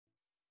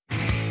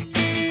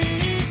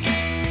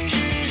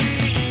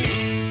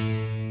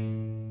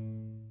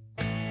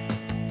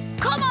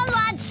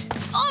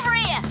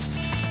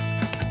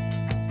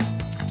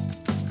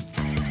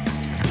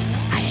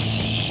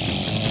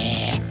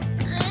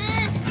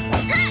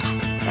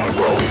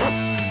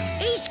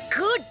He's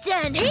good,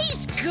 Den.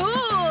 He's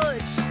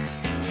good.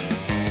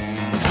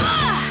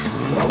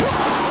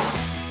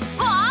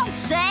 I'll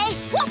say,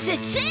 what a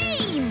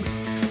team!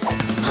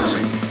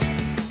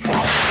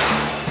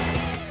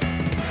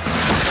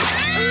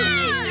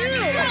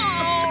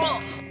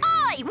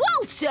 Oi,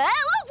 Walter,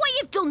 look what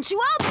you've done to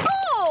our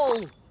ball!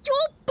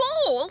 Your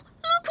ball?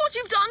 Look what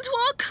you've done to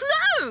our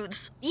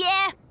clothes!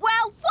 Yeah,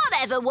 well,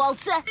 whatever,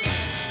 Walter.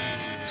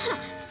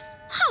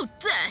 How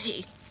dare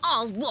he?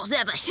 I'll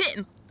whatever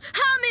him.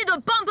 Hand me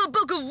the bumper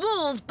book of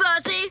rules,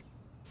 Bertie.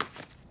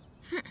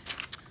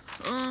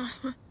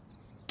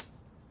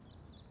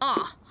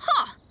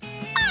 Aha!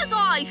 As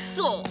I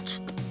thought.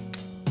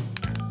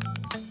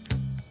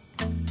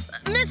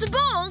 Mr.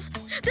 Bowles,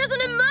 there's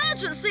an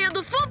emergency at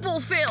the football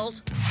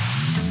field.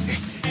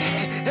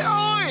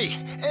 Oi!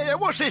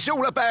 What's this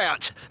all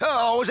about?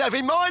 Oh, I was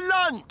having my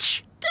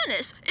lunch.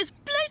 Dennis is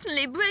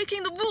blatantly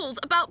breaking the rules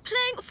about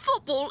playing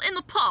football in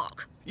the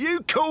park.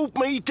 You called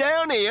me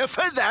down here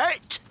for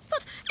that?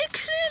 But it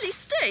clearly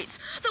states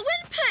that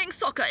when playing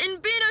soccer in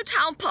Beano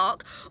Town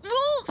Park,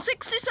 Rule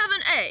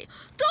 67A,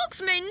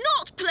 dogs may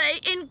not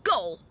play in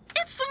goal.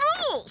 It's the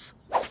rules.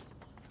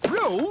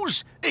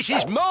 Rules? This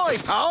is my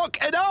park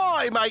and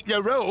I make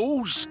the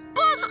rules.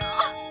 But...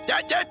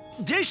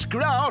 This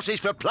grass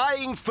is for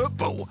playing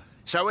football.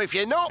 So if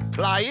you're not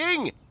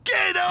playing,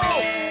 get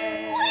off!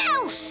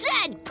 Well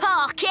said,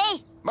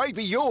 Parky.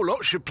 Maybe your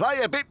lot should play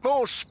a bit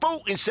more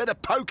sport instead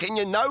of poking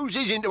your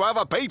noses into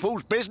other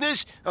people's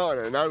business. I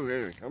don't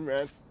know. Come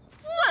round.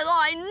 Well,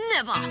 I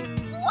never.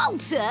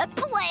 Walter,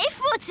 play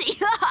footy.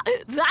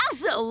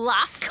 That's a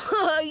laugh.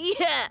 Oh,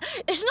 yeah.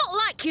 It's not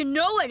like you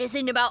know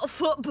anything about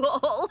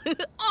football.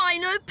 I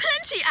know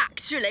plenty,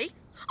 actually.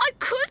 I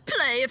could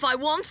play if I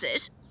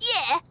wanted.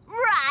 Yeah,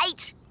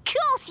 right.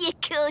 Course you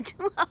could.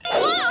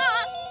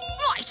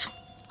 Right.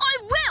 I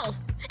will.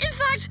 In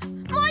fact,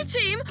 my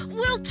team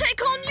will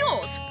take on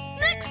yours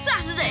next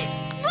Saturday,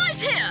 right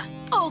here.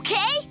 OK,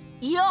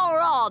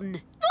 you're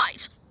on.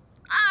 Right.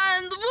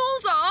 And the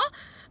rules are,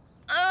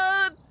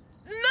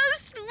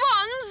 most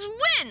runs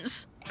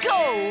wins.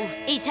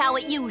 Goals is how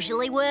it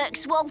usually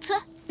works,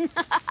 Walter.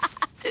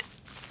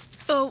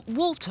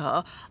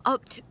 Walter,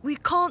 we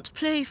can't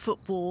play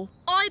football.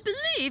 I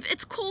believe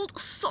it's called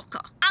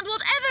soccer. And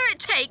whatever it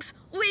takes,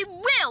 we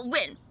will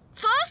win.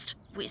 First,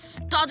 we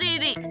study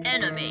the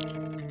enemy.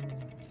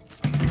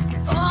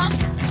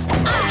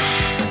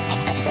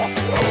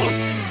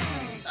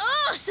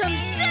 Awesome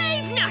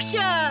save,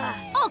 Gnasher!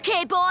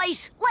 OK,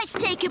 boys, let's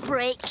take a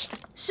break.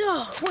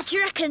 So, what do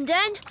you reckon,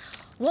 Den?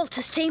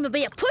 Walter's team will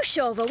be a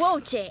pushover,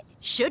 won't it?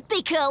 Should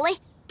be, Curly.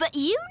 But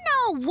you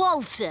know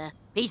Walter.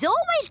 He's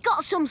always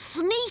got some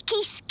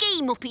sneaky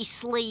scheme up his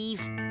sleeve.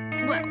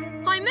 Well,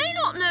 I may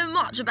not know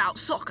much about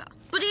soccer,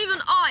 but even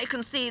I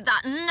can see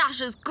that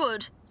Gnasher's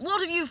good.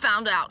 What have you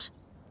found out?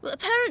 Well,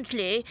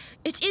 apparently,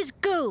 it is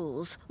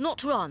goals,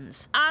 not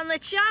runs. And the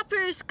chap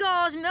who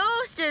scores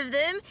most of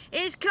them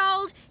is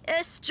called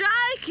a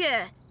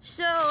striker.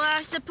 So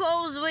I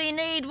suppose we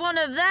need one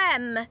of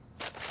them.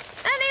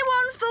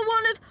 Anyone for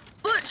one of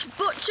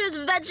Butcher's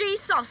veggie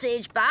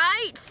sausage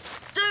bites?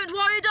 Don't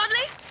worry,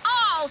 Dudley.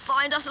 I'll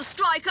find us a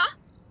striker.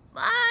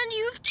 And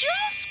you've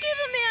just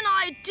given me an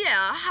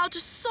idea how to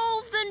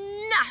solve the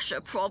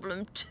Gnasher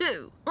problem,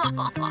 too.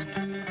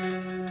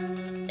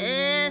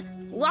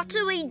 What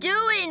are we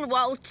doing,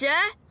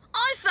 Walter?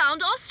 I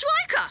found our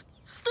striker,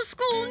 the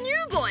school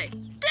new boy,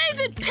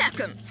 David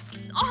Peckham.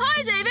 Oh,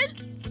 hi, David.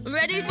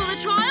 Ready for the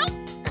trial?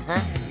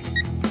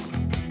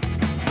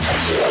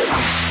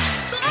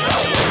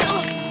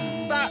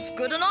 That's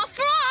good enough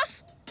for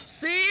us.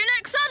 See you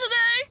next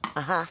Saturday.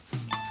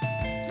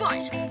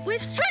 Right,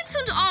 we've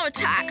strengthened our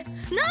attack.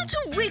 Now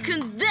to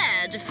weaken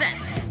their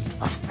defence.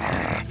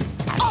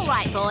 All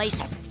right,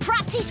 boys.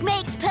 Practice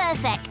makes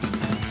perfect.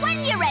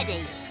 When you're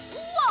ready.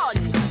 1, 2,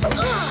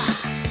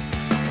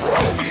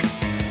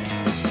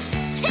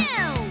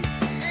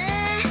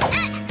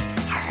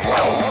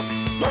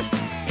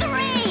 3.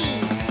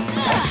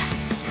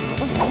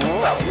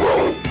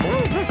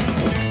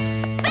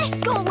 Best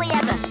goalie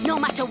ever. No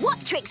matter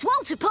what tricks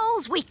Walter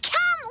pulls, we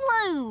can't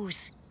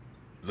lose.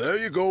 There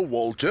you go,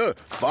 Walter.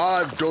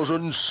 5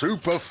 dozen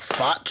super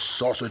fat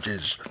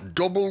sausages,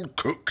 double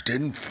cooked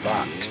in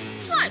fat.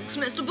 Thanks,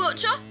 Mr.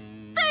 Butcher.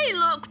 They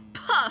look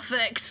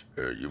perfect.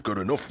 You've got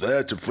enough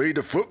there to feed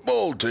a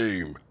football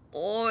team.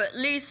 Or at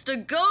least a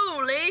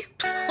goalie.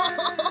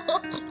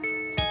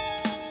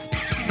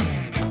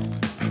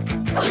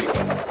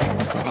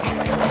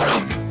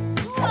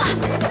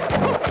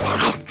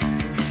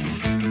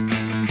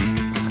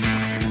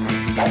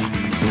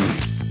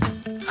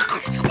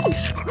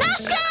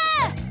 Gnasher!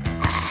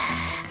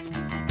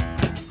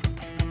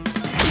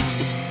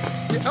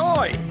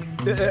 Oi!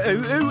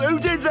 Who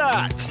did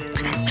that?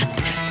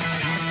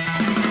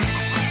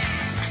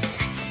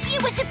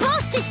 You were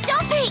supposed to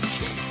stop it!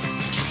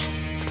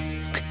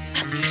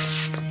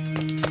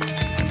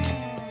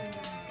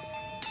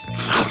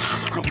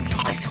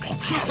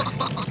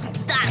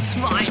 That's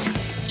right.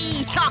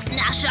 Eat up,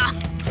 Gnasher.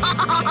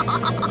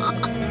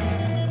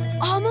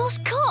 Our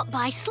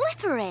Why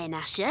slipper, eh,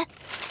 Gnasher?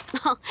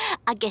 Oh,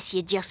 I guess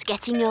you're just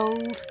getting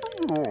old.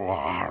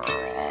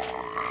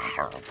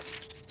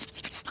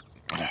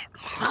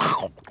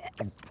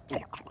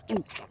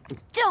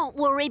 Don't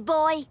worry,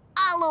 boy.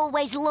 I'll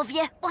always love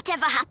you,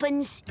 whatever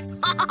happens.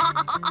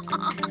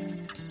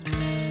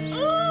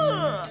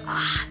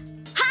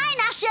 Hi,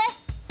 Gnasher.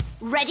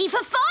 Ready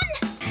for fun?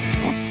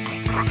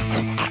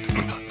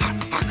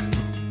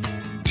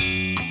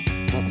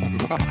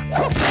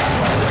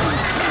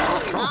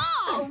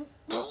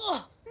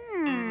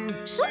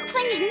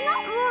 Something's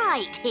not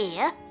right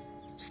here.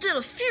 Still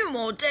a few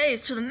more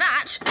days to the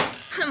match,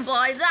 and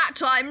by that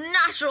time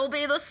Gnasher will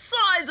be the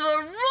size of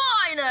a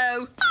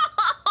rhino!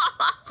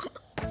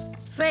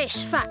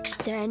 Face facts,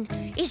 Den.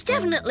 He's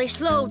definitely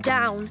slowed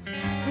down.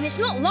 And it's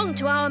not long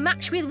to our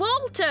match with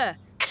Walter.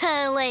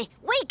 Curly,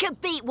 we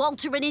could beat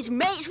Walter and his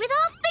mates with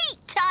our feet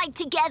tied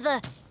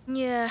together.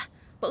 Yeah,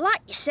 but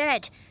like you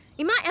said,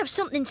 he might have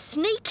something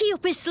sneaky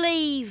up his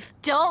sleeve.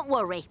 Don't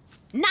worry.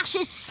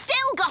 Gnasher's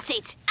still got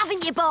it,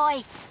 haven't you,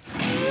 boy?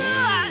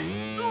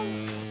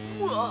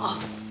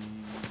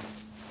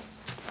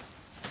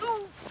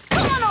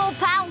 Come on, old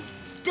pal.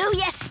 Do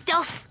your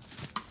stuff.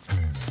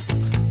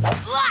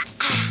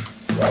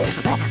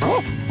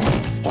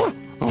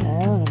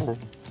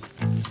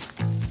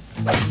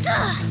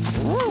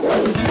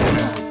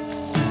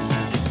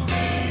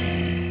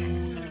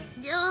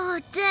 Oh,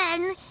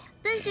 Den,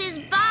 this is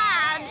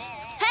bad.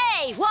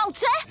 Hey,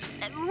 Walter,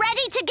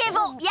 ready to give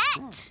up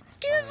yet?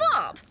 Give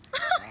up?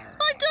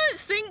 I don't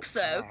think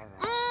so.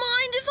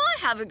 Mind if I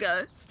have a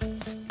go?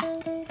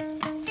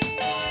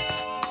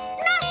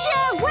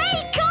 Gnasher,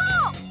 wake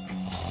up!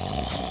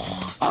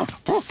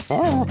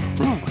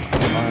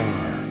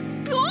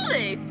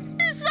 Golly,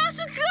 is that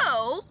a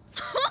girl?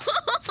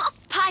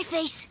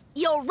 Pieface,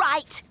 you're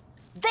right.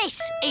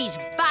 This is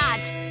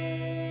bad.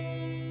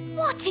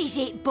 What is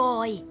it,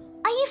 boy?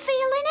 Are you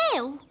feeling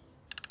ill?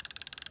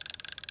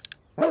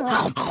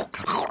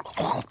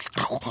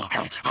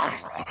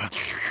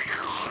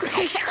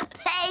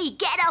 Hey,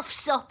 get off,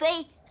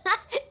 Soppy.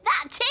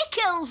 That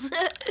tickles.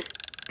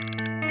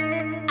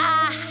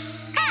 Aha!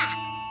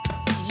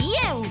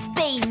 You've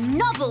been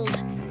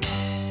nobbled.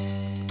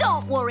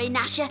 Don't worry,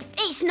 Gnasher.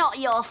 It's not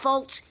your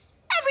fault.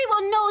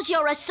 Everyone knows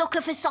you're a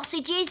sucker for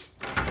sausages.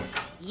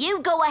 You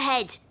go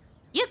ahead.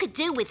 You could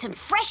do with some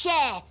fresh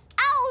air.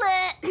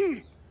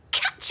 I'll,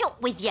 catch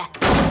up with you.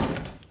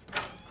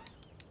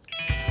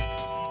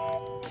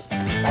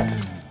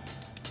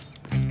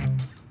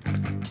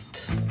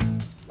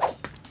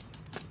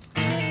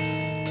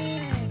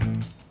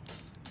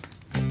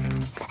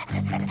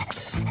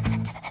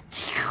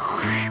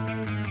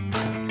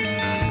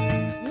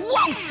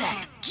 Walter,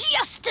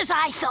 just as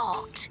I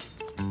thought.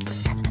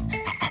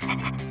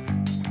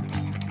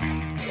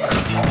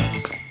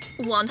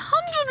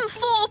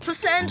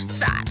 104%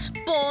 fat.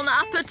 Bon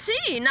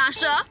appetit,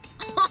 Gnasher.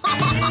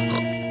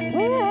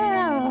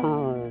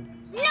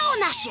 No,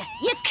 Gnasher,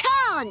 you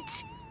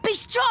can't. Be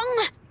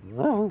strong.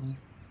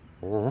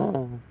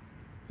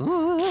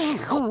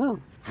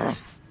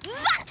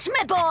 That's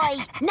my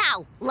boy.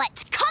 Now,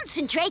 let's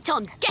concentrate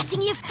on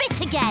getting you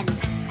fit again.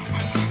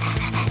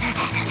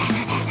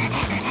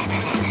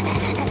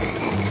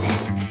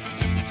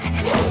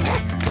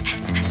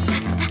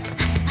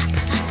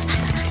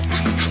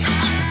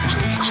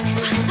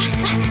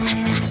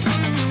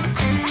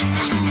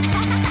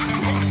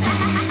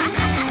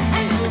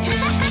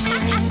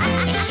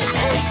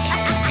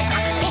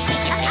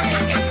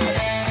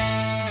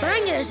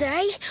 Bangers,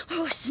 eh?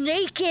 Oh,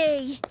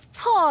 sneaky.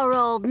 Poor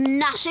old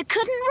Gnasher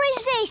couldn't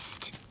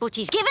resist. But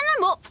he's given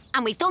them up,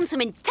 and we've done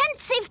some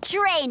intensive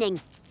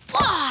training.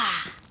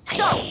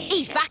 So,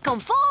 he's back on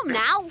form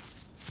now.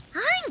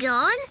 Hang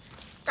on.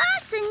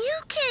 That's the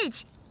new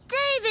kid,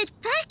 David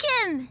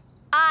Peckham.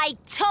 I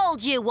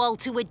told you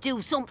Walter would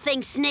do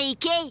something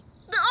sneaky.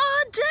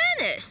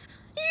 Dennis,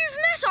 you've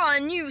met our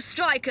new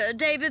striker,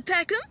 David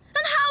Peckham.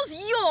 And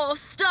how's your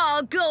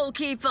star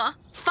goalkeeper?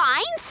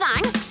 Fine,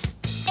 thanks.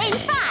 In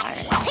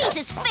fact, he's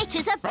as fit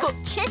as a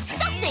butcher's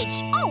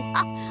sausage. Oh,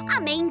 I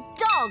mean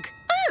dog.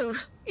 Oh,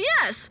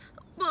 yes.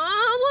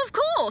 Of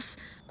course.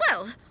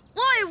 Well,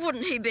 why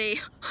wouldn't he be?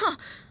 Huh.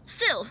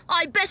 Still,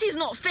 I bet he's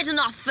not fit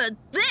enough for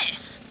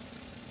this.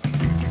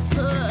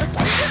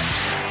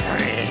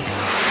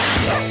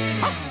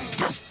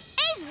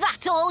 Is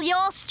that all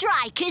your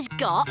striker's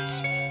got?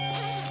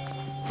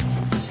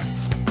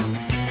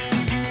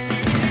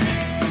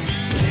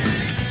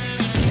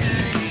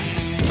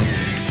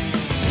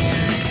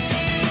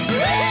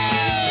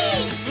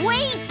 We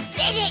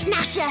did it,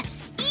 Gnasher!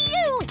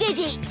 You did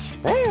it!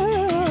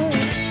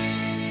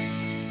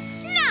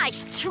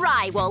 Nice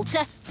try,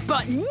 Walter,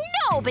 but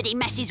nobody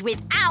messes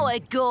with our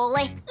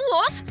goalie.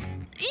 What?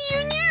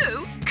 You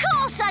knew?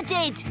 Course I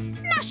did!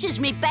 Gnasher's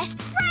my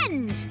best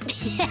friend!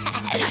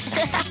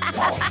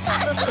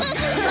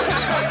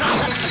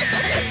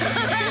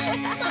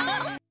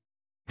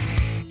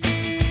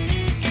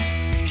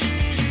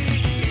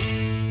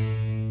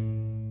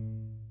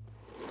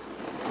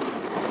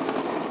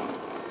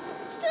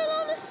 Still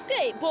on a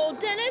skateboard,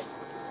 Dennis?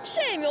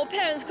 Shame your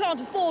parents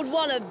can't afford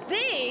one of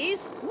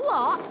these.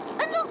 What?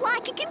 And look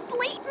like a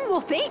complete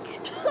muppet?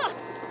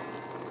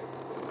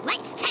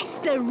 Let's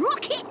test the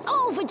rocket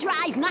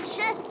overdrive,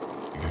 Gnasher.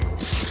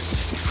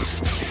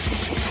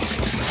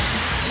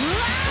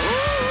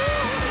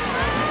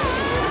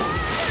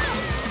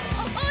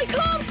 I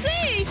can't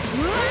see.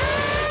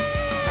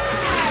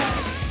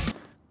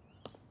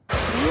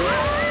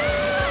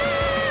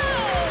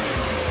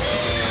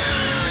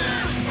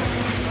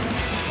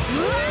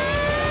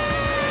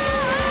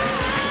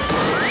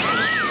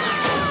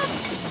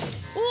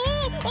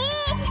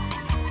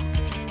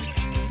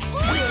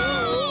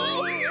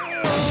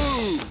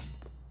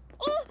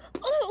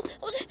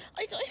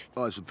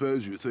 I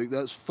suppose you think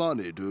that's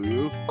funny, do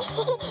you?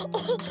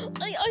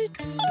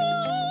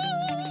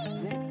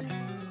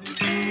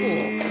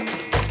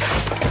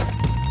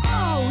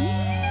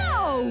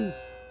 Oh,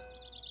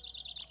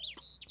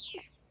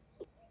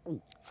 no!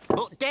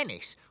 But,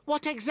 Dennis,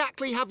 what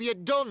exactly have you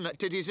done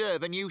to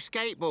deserve a new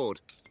skateboard?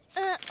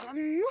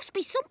 Must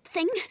be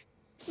something.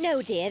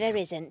 No, dear, there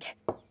isn't.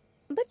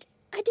 But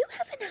I do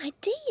have an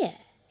idea.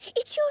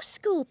 It's your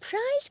school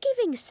prize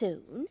giving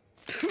soon.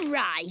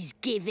 Prize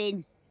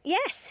giving?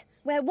 Yes,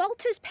 where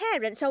Walter's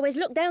parents always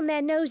look down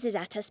their noses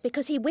at us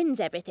because he wins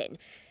everything.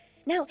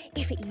 Now,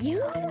 if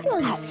you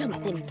won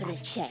something for a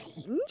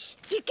change...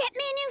 You get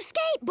me a new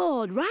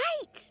skateboard,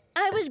 right?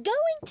 I was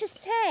going to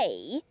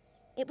say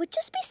it would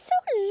just be so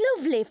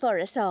lovely for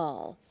us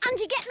all. And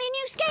you get me a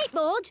new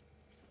skateboard?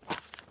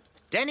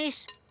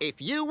 Dennis,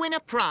 if you win a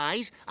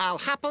prize, I'll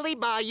happily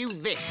buy you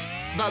this.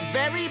 The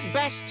very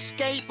best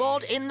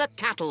skateboard in the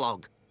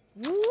catalogue.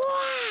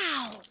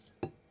 Wow!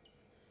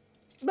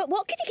 But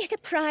what could you get a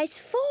prize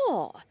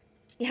for?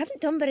 You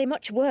haven't done very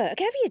much work,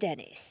 have you,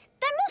 Dennis?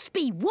 There must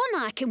be one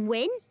I can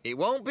win. It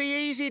won't be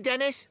easy,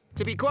 Dennis.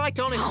 To be quite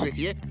honest with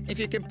you, if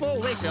you can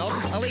pull this off,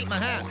 I'll eat my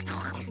hat.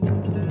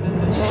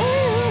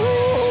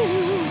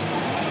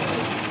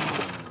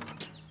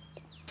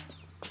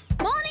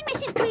 Morning,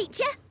 Mrs.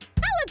 Creature.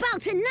 How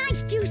about a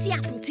nice juicy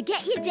apple to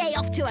get your day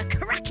off to a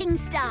cracking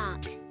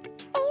start?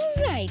 All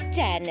right,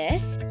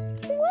 Dennis.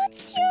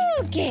 What's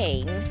your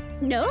game?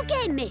 No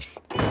game, miss.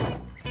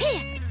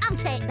 Here, I'll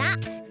take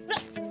that.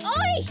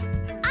 Oi!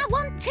 I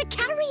want to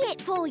carry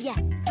it for you.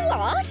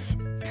 What?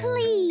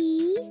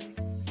 Please?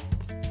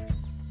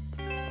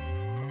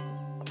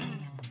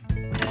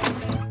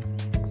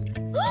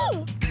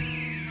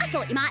 I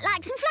thought you might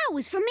like some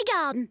flowers from my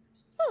garden.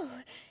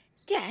 Oh,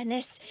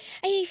 Dennis,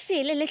 I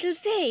feel a little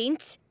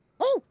faint.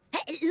 Oh,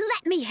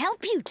 let me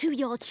help you to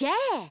your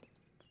chair.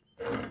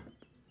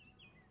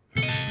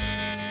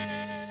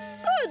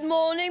 Good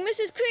morning,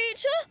 Mrs.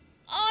 Creature.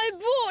 I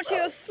brought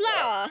you a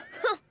flower.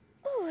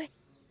 Oh,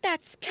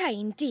 that's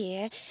kind,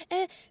 dear.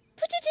 Put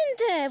it in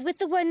there with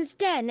the ones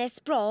Dennis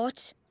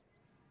brought.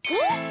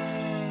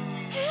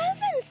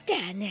 Heavens,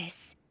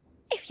 Dennis!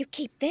 If you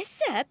keep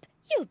this up,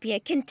 you'll be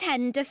a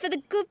contender for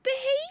the Good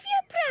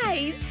Behaviour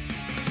Prize.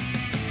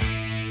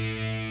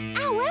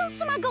 How else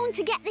am I going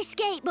to get this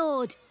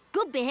skateboard?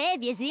 Good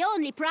behaviour's the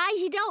only prize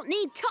you don't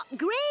need top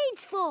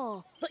grades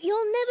for. But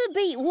you'll never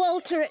beat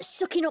Walter at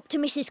sucking up to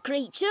Mrs.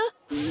 Creature.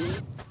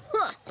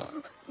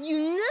 You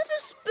never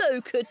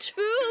spoke a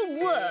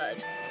true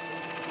word.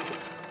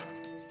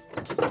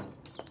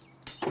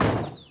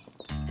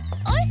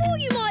 I thought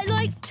you might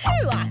like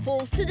 2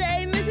 apples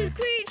today, Mrs.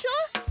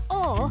 Creature.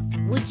 Or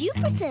would you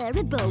prefer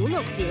a bowl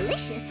of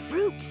delicious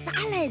fruit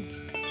salad?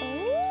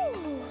 Oh.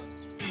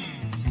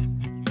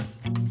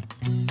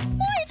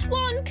 Might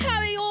one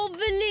carry your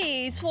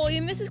valise for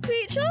you, Mrs.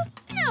 Creature?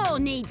 No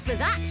need for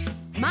that.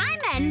 My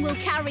men will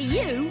carry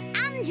you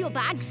and your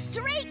bag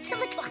straight to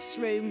the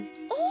classroom.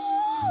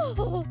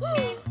 Oh!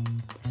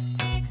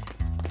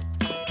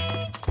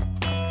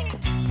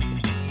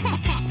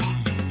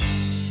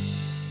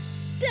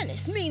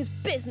 Dennis means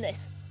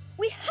business.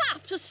 We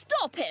have to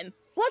stop him.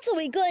 What are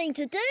we going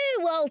to do,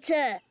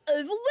 Walter?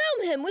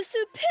 Overwhelm him with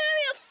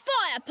superior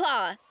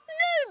firepower.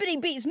 Nobody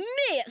beats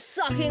me at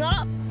sucking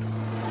up.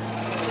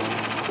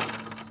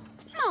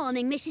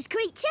 Morning, Mrs.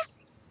 Creature.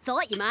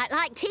 Thought you might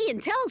like tea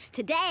and toast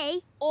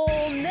today.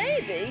 Or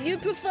maybe you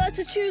prefer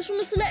to choose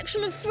from a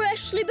selection of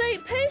freshly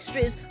baked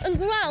pastries and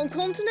ground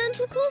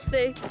continental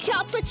coffee.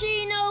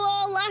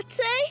 Cappuccino or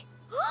latte?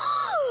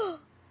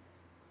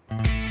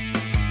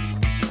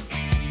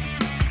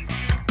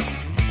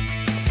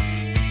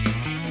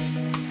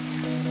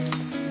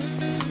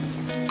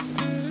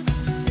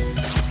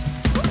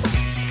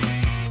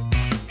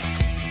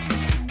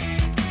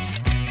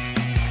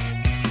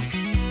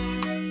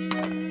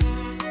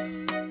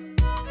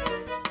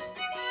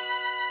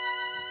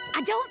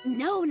 I don't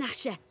know,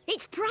 Gnasher.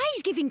 It's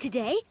prize giving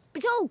today,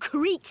 but old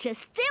Creature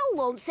still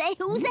won't say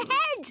who's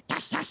ahead.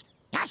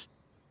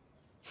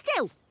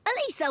 Still, at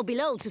least there'll be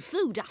loads of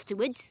food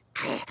afterwards.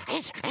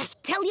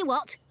 Tell you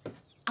what,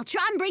 I'll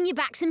try and bring you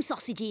back some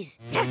sausages.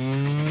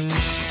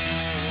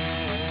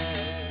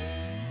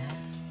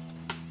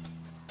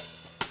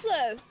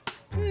 So,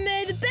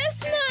 may the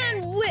best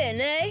man win,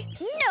 eh?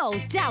 No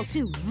doubt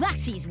who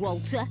that is,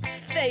 Walter.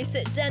 Face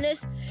it,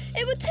 Dennis.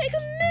 It would take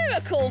a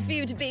miracle for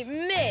you to beat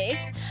me.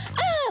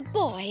 Ah,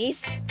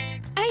 boys.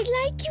 I'd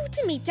like you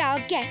to meet our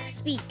guest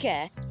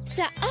speaker,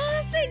 Sir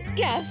Arthur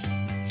Guff.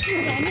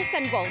 Dennis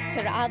and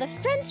Walter are the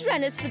front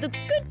runners for the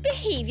Good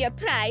Behaviour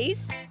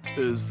Prize.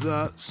 Is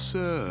that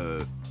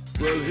so?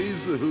 Well,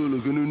 he's the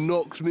hooligan who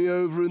knocked me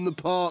over in the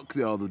park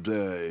the other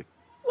day.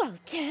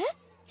 Walter,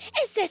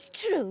 is this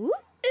true?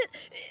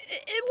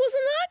 It was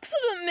an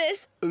accident,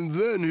 miss. And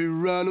then he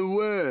ran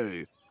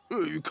away.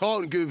 You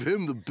can't give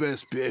him the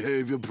Best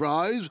Behaviour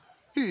Prize.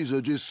 He's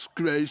a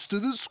disgrace to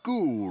the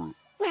school.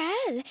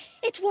 Well,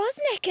 it was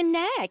neck and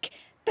neck,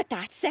 but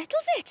that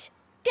settles it.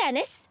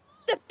 Dennis,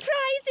 the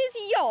prize is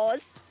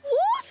yours.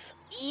 What?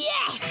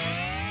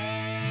 Yes!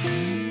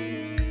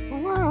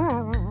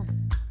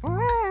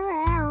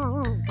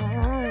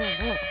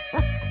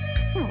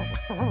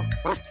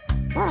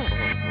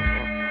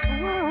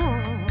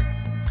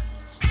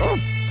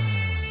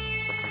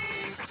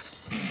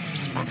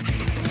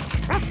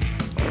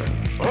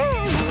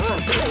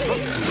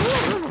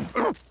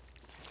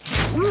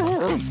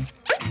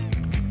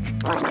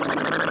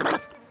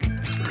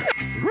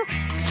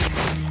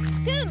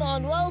 Come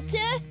on, Walter.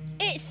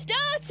 It's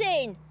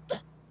starting.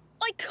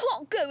 I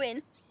can't go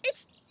in.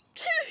 It's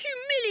too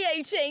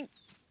humiliating.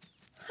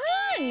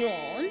 Hang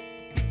on.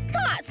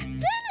 That's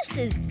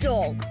Dennis's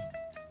dog.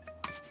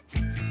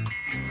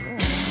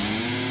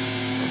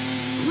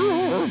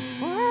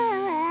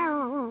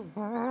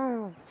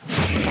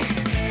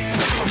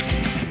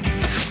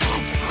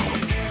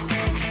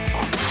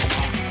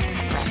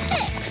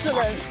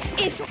 Excellent.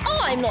 If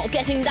I'm not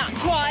getting that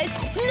prize,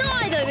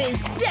 neither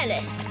is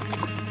Dennis.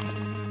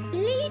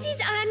 Ladies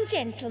and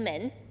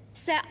gentlemen,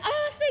 Sir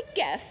Arthur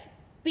Guff,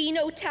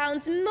 Beano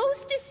Town's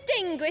most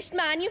distinguished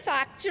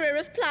manufacturer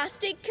of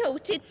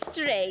plastic-coated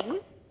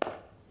string.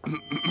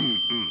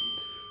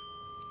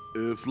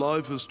 If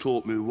life has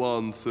taught me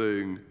one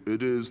thing,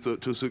 it is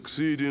that to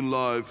succeed in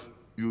life,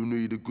 you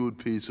need a good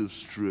piece of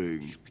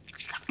string.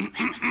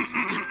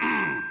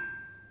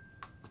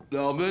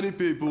 Now, many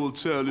people will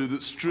tell you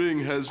that string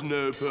has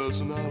no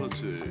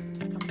personality.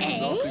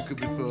 Nothing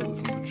could be further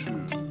from the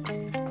truth.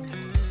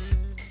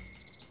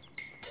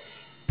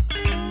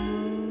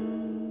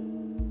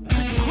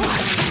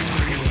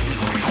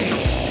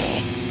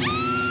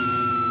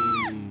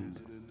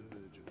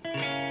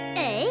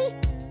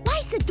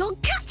 Why's the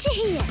dog catcher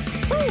here?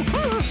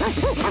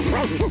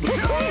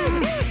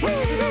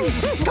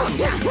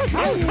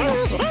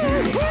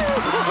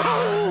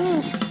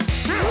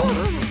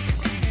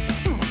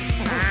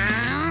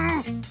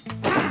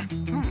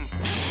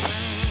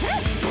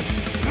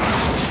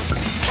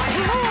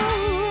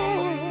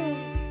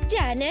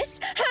 Dennis,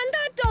 hand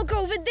that dog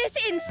over this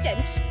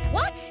instant.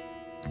 What?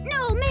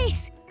 No,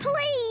 miss,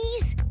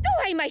 please.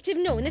 Oh, I might have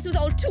known this was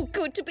all too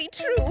good to be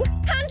true.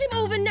 Hand him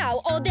over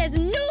now, or there's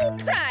no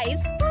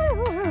prize.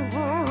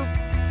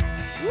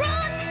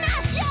 Run,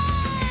 Gnasher!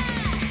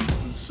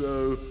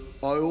 So,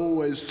 I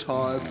always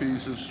tie a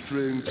piece of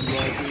string to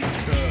my big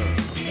toe.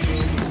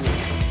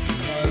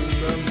 I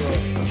remember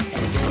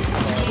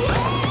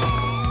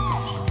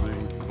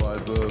string for my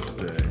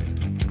birthday.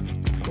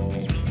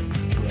 Long,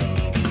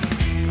 brown.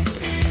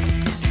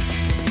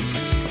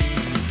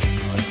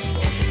 I'd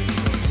stop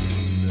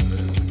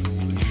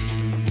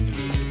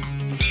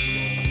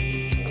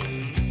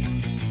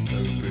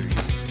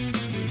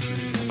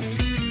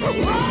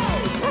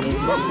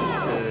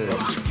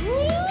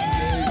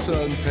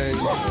Turn paint.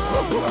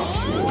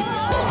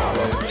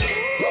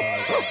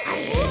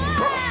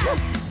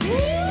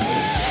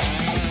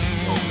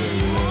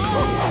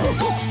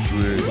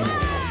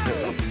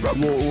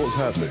 What's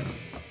happening?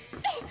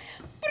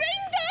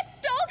 Bring that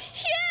dog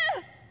here!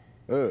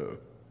 Oh.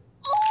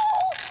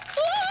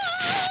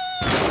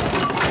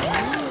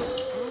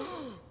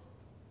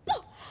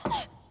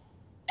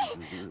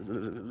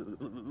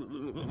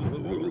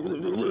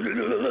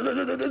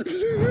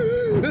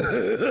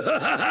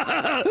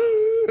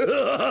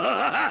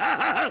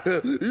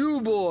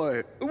 You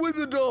boy, with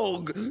the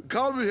dog,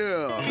 come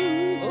here.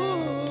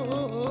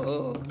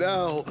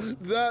 Now,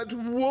 that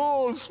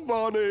was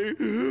funny.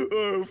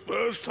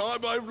 First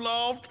time I've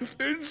laughed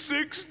in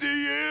 60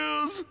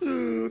 years.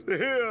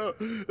 Here,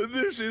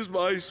 this is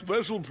my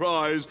special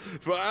prize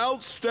for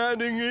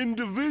outstanding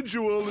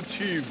individual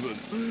achievement.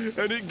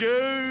 And it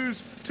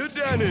goes to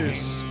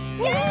Dennis.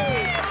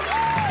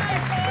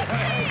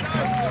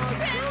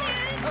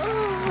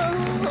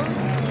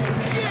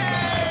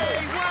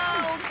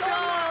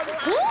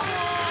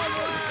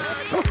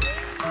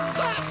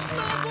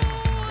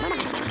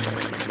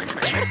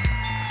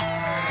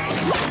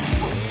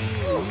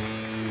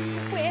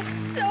 We're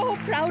so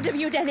proud of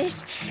you,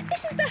 Dennis.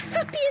 This is the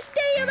happiest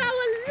day of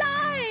our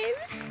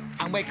lives.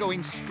 And we're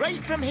going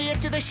straight from here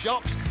to the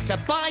shops to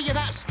buy you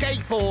that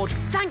skateboard.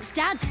 Thanks,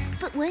 Dad.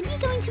 But weren't you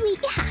going to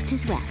eat your hat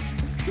as well?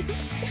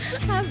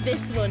 Have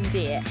this one,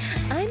 dear.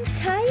 I'm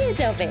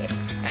tired of it.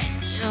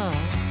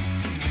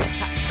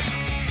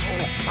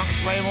 Thanks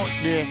very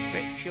much, dear.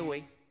 Bit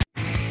chewy.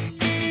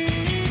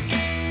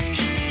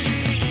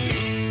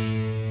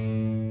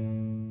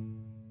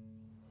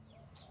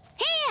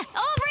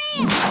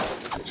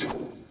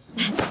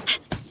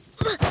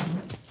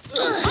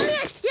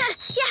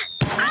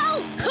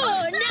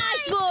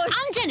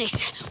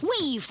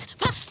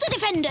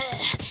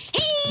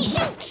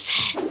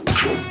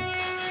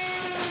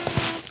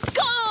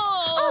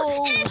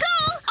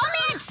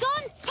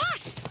 son!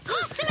 Pass!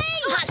 Pass to me!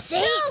 That's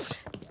it!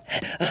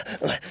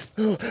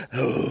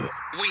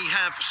 We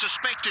have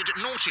suspected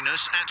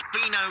naughtiness at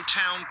Beano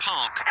Town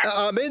Park.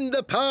 I'm in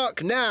the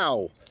park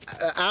now.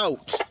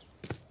 Out.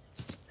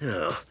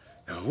 Oh,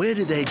 now where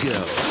did they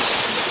go?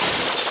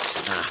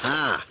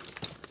 Aha.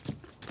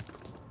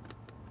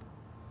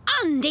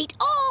 And it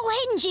all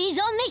hinges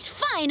on this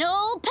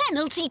final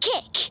penalty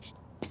kick.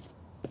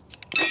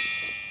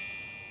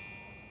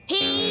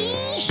 He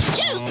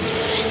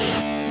shoots!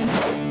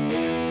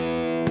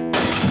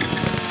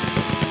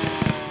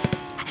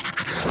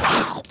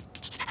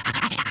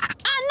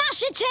 And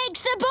Gnasher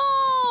takes the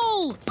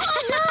ball!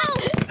 Oh, no!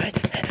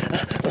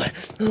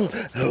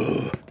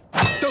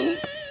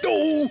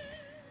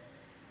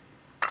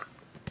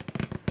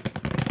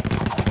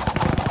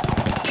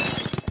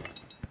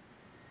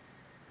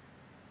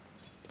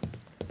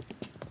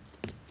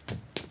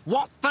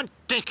 What the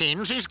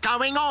dickens is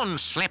going on,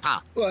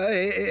 Slipper? Well,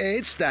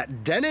 it's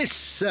that Dennis,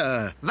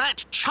 sir.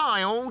 That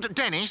child,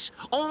 Dennis?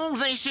 All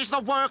this is the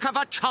work of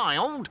a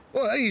child?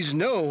 Well, he's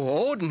no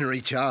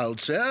ordinary child,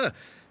 sir.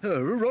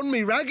 Run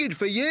me ragged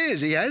for years,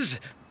 he has.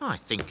 I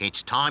think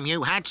it's time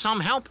you had some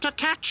help to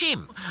catch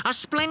him. A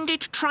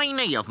splendid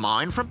trainee of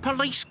mine from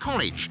Police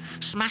College.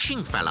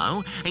 Smashing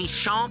fellow. He's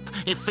sharp,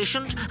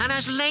 efficient, and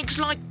has legs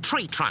like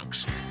tree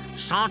trunks.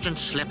 Sergeant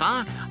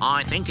Slipper,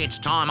 I think it's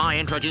time I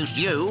introduced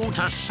you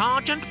to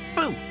Sergeant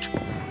Boot.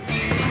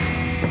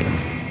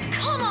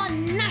 Come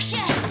on,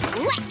 Gnasher!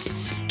 Let's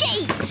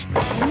skate!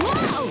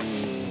 Wow!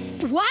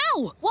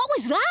 Wow! What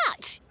was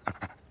that?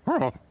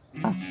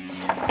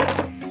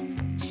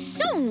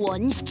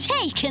 Someone's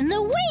taken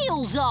the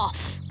wheels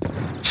off!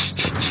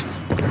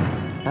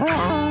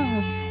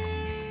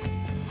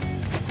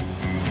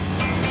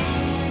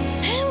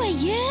 Who are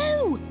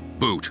you?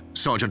 Boot.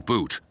 Sergeant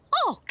Boot.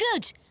 Oh,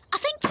 good. I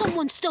think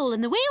someone's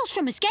stolen the wheels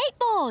from a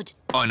skateboard.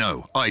 I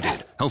know. I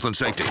did. Health and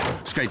safety.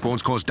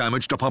 Skateboards cause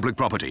damage to public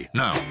property.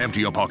 Now,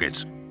 empty your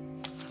pockets.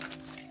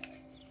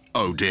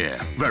 Oh, dear.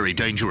 Very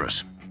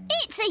dangerous.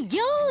 It's a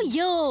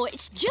yo-yo.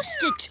 It's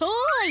just a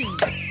toy.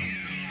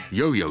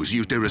 Yo-yos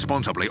used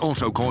irresponsibly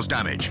also cause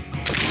damage.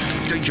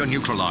 Danger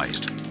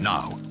neutralized.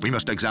 Now, we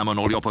must examine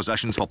all your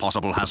possessions for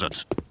possible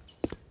hazards.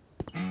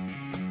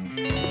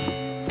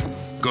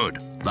 Good.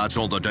 That's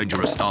all the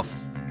dangerous stuff.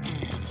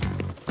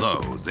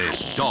 Though,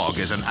 this dog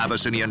is an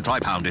Abyssinian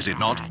tripound, is it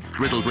not?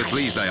 Riddled with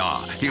fleas they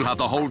are. He'll have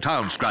the whole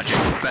town scratching.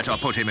 Better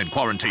put him in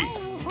quarantine,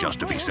 just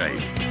to be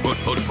safe. Put.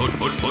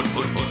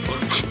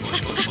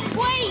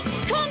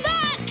 Wait! Come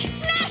back!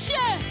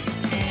 Gnasher!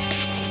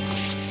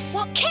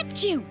 What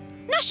kept you?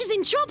 Gnasher's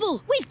in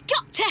trouble. We've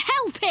got to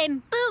help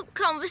him. Boot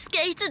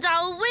confiscated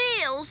our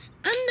wheels.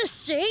 And the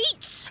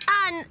seats.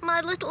 And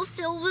my little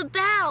silver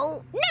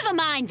bell. Never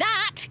mind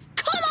that.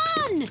 Come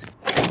on!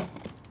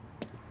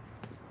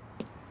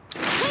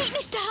 Wait,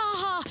 Mr.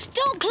 Ha-Ha,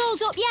 don't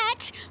close up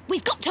yet.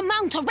 We've got to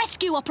mount a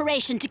rescue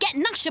operation to get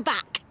Gnasher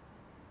back.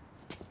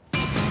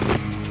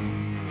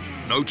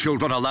 No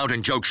children allowed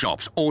in joke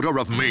shops. Order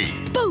of me.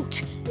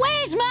 Boot,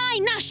 where's my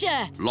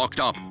Gnasher? Locked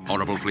up,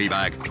 horrible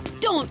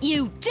fleabag. Don't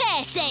you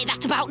dare say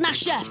that about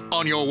Gnasher.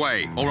 On your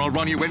way, or I'll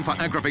run you in for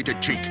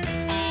aggravated cheek.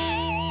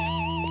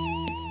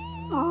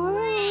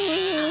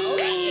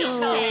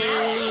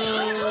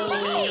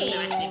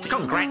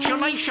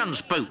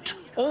 Congratulations, Boot.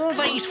 All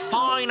these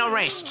fine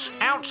arrests.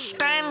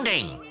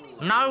 Outstanding.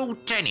 No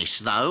Dennis,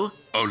 though.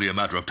 Only a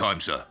matter of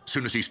time, sir.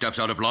 Soon as he steps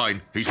out of line,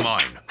 he's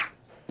mine.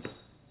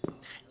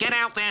 Get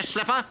out there,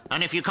 Slipper,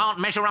 and if you can't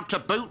measure up to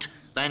Boot,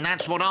 then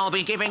that's what I'll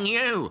be giving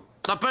you.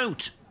 The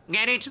boot.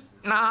 Get it?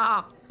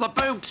 Nah, the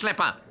boot,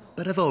 Slipper.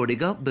 But I've already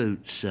got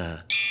boots,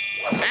 sir.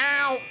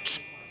 Out!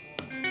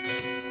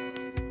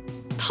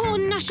 Poor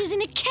Gnasher's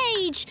in a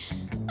cage.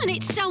 And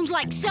it sounds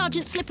like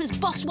Sergeant Slipper's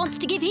boss wants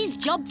to give his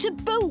job to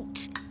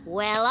Boot.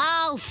 Well,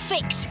 I'll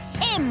fix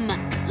him.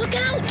 Look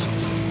out!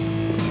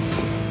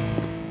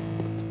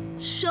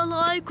 Shall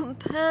I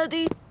compare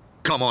the...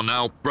 Come on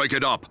now, break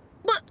it up.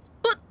 But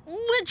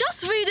we're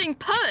just reading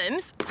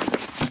poems.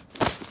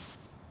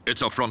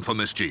 It's a front for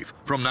mischief.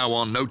 From now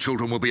on, no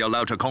children will be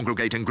allowed to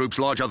congregate in groups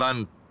larger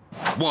than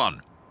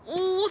 1.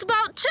 What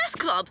about chess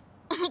club?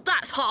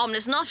 That's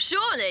harmless enough,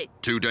 surely.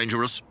 Too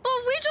dangerous? But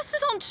we just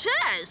sit on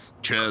chairs.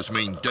 Chairs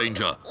mean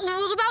danger.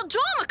 What about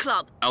drama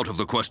club? Out of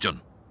the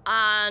question.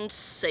 And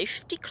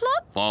safety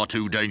club? Far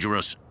too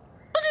dangerous.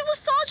 But it was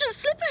Sergeant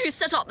Slipper who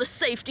set up the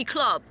safety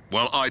club.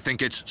 Well, I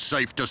think it's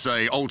safe to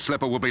say old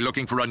Slipper will be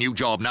looking for a new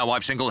job now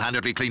I've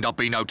single-handedly cleaned up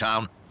Beano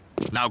Town.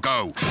 Now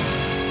go.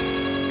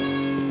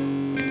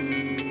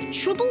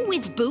 Trouble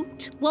with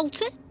Boot,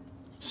 Walter?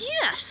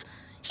 Yes,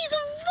 he's a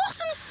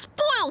rotten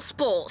spoil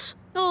sport.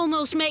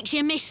 Almost makes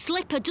you miss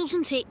Slipper,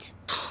 doesn't it?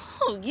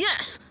 Oh,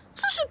 yes.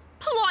 Such a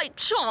polite,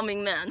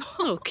 charming man.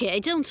 OK,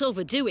 don't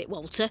overdo it,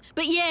 Walter.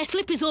 But yeah,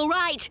 Slipper's all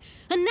right.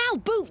 And now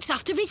Boot's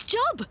after his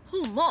job.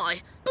 Oh,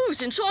 my.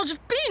 Boot's in charge of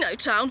Beano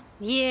Town.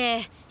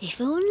 Yeah, if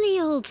only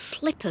old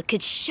Slipper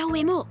could show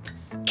him up.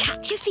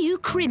 Catch a few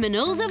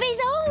criminals of his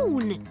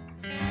own.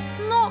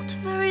 Not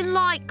very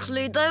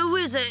likely, though,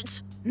 is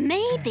it?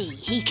 Maybe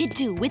he could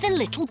do with a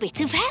little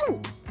bit of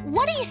help.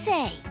 What do you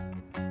say?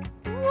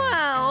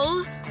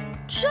 Well,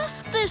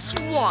 just this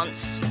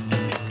once.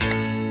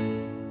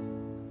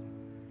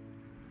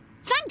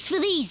 Thanks for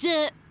these,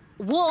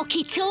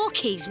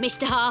 walkie-talkies,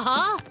 Mr.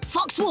 Ha-Ha.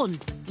 Fox 1,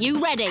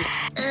 you ready?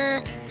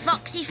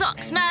 Foxy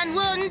Foxman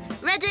 1,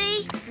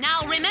 ready?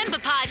 Now remember,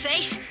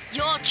 Pieface,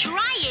 you're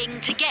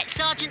trying to get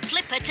Sergeant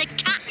Slipper to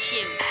catch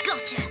you.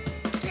 Gotcha.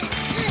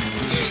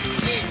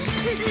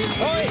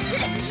 Oi!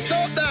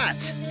 Stop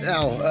that!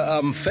 Now,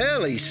 I'm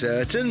fairly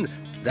certain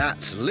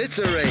that's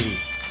littering.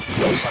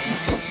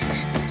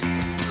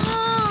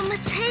 Oh, my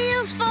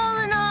tail's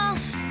fallen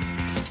off.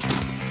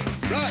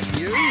 Right,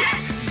 you're...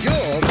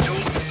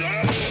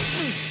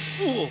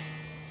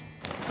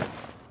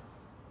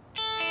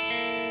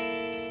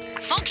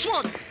 Fox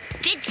 1,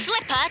 did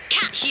Slipper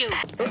catch you?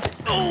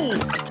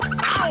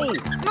 Ow!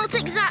 Not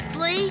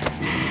exactly.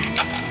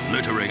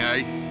 Littering,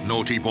 eh?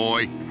 Naughty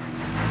boy.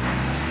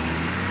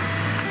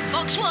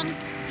 Fox 1,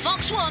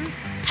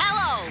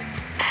 hello.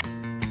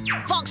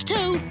 Fox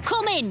 2,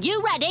 come in,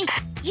 you ready?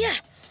 Yeah,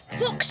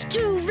 Fox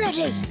 2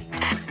 ready.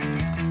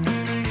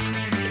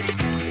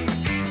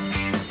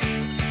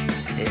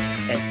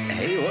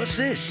 Hey, what's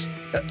this?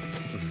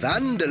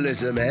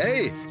 Vandalism,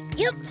 eh?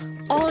 Yep,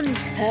 on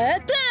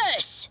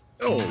purpose.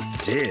 Oh,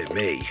 dear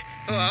me.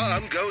 Oh,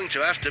 I'm going to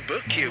have to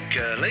book you,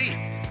 Curly.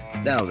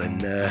 Now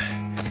then,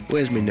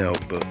 where's my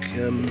notebook?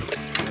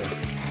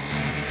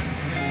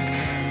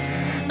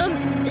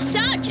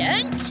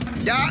 Sergeant?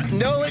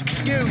 No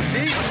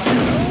excuses.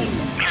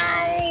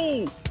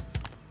 Ow!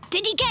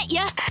 Did he get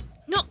you?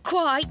 Not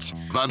quite.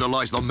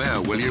 Vandalise the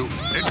mare, will you?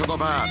 Into the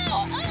van.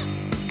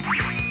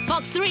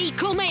 Fox 3,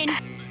 come in.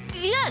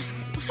 Yes,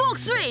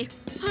 Fox 3.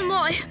 Oh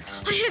my,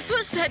 I hear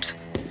footsteps.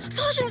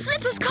 Sergeant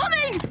Slipper's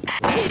coming.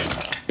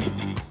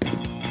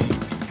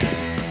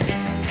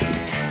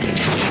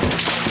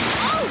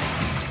 Oh,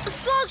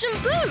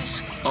 Sergeant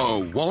Boot.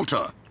 Oh,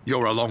 Walter,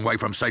 you're a long way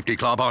from Safety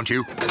Club, aren't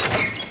you?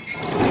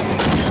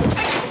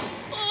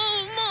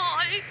 Oh,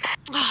 my.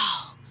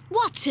 Oh,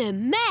 what a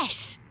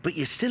mess. But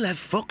you still have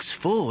Fox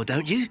 4,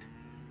 don't you?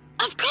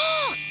 Of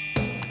course.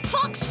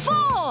 Fox 4,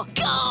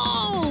 go!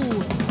 Ow!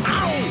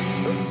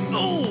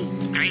 Oh!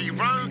 A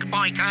rogue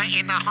biker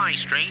in the high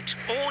street.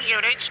 All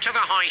units to the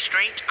high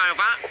street,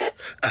 over.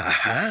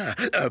 Aha!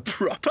 A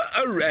proper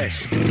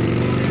arrest.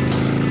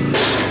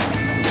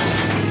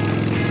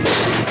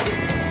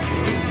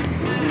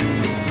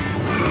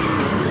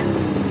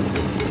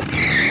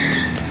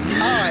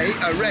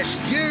 I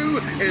arrest you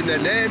in the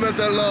name of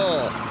the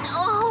law.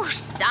 Oh,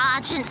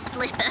 Sergeant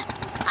Slipper,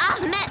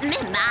 I've met me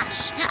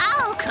match.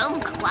 I'll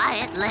come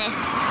quietly.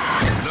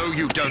 No,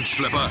 you don't,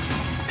 Slipper.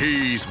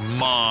 He's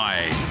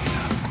mine.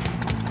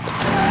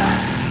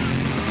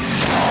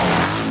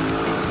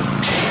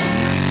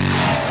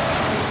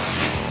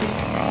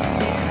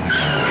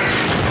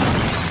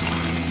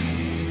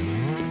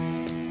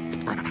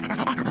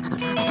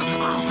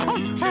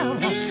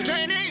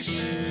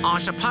 Dennis! I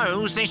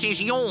suppose this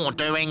is your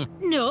doing.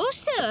 No,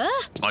 sir.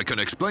 I can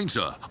explain,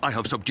 sir. I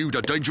have subdued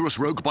a dangerous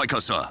rogue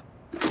biker, sir.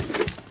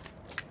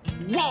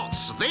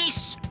 What's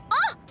this?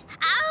 Oh,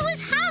 I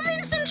was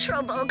having some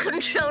trouble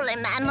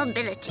controlling my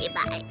mobility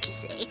bike, you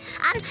see,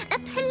 and a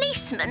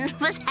policeman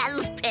was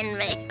helping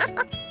me.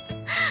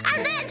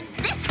 And then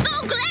this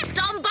thug leapt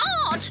on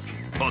board.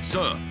 But,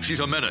 sir, she's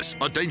a menace,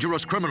 a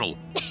dangerous criminal.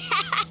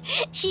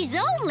 She's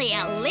only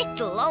a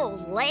little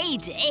old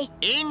lady.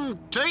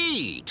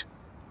 Indeed.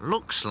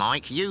 Looks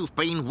like you've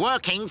been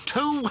working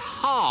too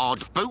hard,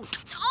 Boot.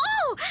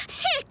 Oh,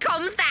 here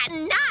comes that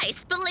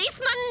nice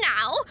policeman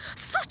now.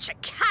 Such a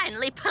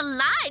kindly,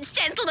 polite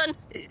gentleman.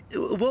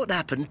 What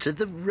happened to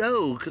the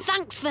rogue?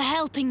 Thanks for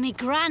helping me,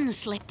 Gran,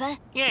 Slipper.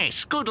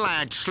 Yes, good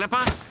lad,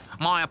 Slipper.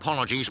 My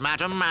apologies,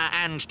 madam,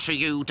 and to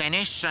you,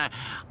 Dennis.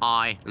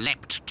 I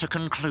leapt to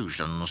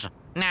conclusions.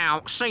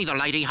 Now, see the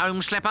lady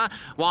home, Slipper,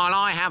 while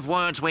I have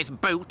words with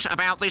Boot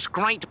about this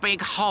great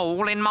big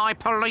hole in my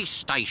police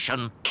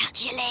station.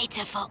 Catch you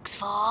later, Fox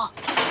 4.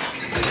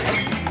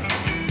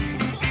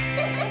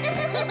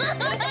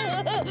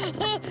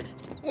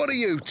 What are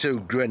you two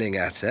grinning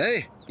at,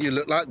 eh? You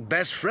look like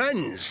best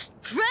friends.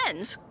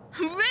 Friends?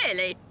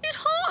 Really? You'd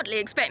hardly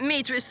expect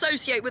me to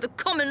associate with a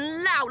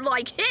common lout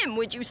like him,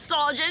 would you,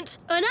 Sergeant?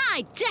 And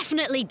I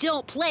definitely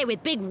don't play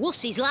with big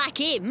wussies like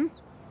him.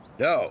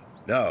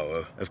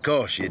 No, of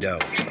course you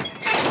don't.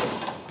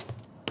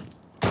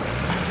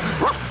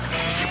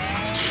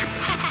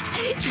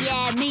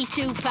 Yeah, me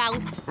too, pal.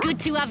 Good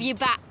to have you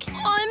back.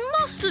 I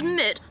must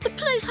admit, the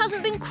place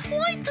hasn't been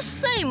quite the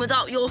same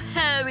without your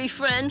hairy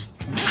friend.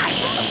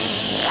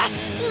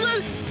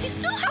 Although, he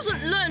still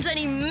hasn't learned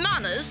any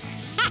manners.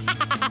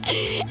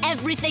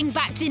 Everything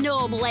back to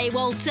normal, eh,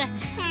 Walter?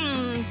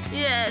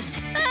 Yes.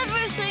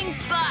 Everything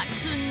back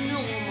to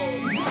normal.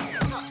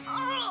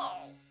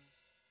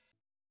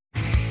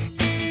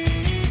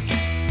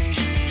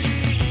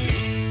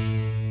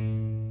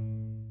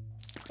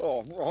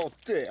 Oh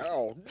dear,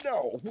 oh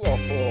no.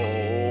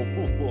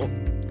 Oh.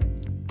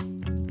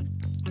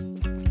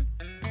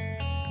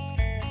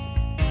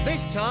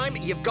 This time,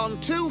 you've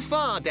gone too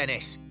far,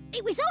 Dennis.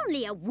 It was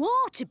only a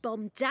water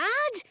bomb, Dad.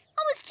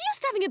 I was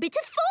just having a bit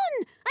of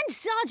fun, and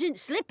Sergeant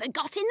Slipper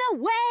got in the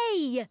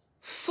way.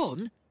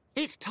 Fun?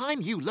 It's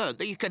time you learnt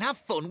that you can have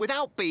fun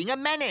without being a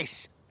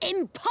menace.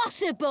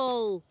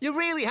 Impossible! You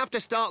really have to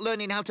start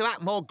learning how to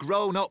act more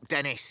grown-up,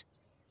 Dennis.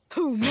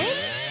 Who, me?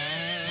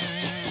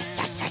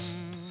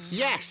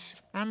 Yes,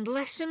 and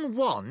lesson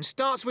 1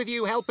 starts with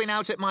you helping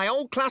out at my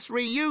old class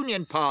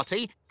reunion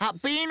party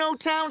at Beano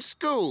Town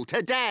School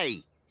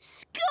today.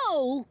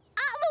 School?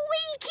 At the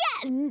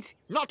weekend?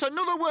 Not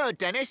another word,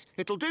 Dennis.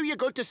 It'll do you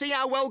good to see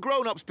how well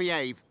grown-ups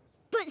behave.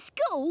 But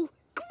school?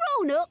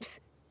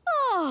 Grown-ups?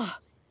 Oh,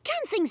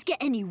 can things get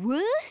any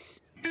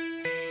worse?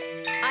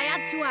 I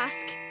had to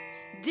ask,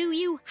 do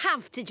you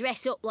have to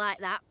dress up like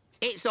that?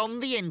 It's on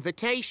the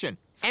invitation.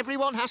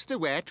 Everyone has to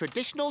wear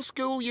traditional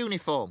school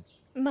uniform.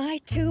 My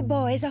 2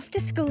 boys off to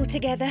school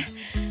together.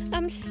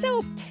 I'm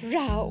so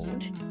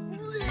proud.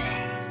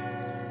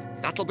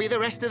 That'll be the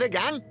rest of the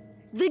gang.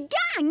 The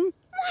gang?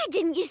 Why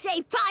didn't you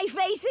say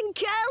Pieface and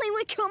Curly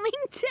were coming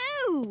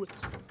too?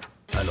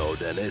 Hello,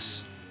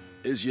 Dennis.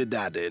 Is your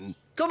dad in?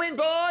 Come in,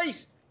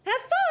 boys!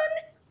 Have fun!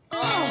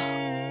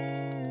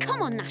 Oh.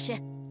 Come on, Gnasher.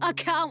 I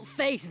can't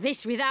face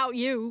this without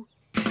you.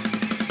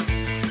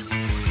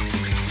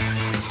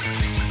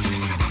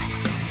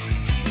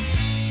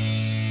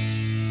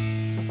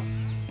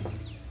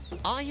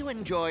 Are you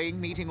enjoying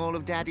meeting all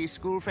of Daddy's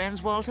school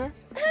friends, Walter?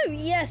 Oh,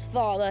 yes,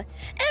 Father.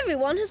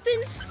 Everyone has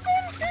been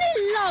simply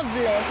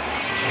lovely.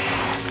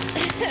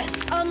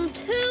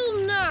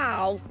 Until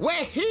now.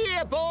 We're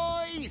here,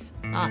 boys!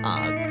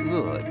 Ah,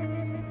 good.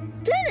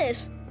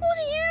 Dennis, what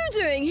are you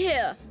doing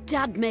here?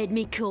 Dad made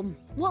me come.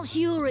 What's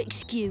your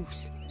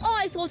excuse?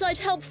 I thought I'd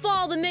help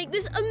Father make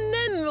this a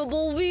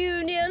memorable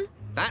reunion.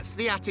 That's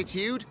the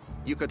attitude.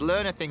 You could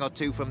learn a thing or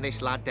two from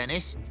this lad,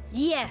 Dennis.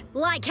 Yeah,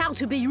 like how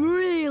to be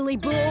really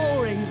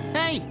boring.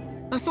 Hey,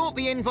 I thought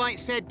the invite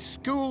said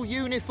school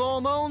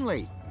uniform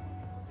only.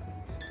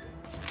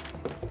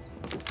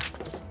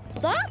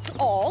 That's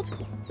odd.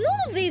 None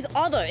of these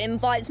other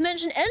invites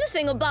mention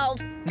anything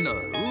about... No,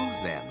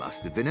 there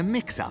must have been a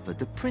mix-up at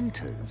the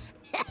printers.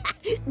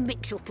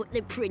 Mix-up at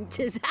the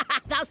printers?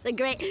 That's a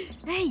great...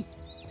 Hey,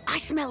 I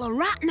smell a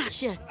rat,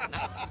 Gnasher.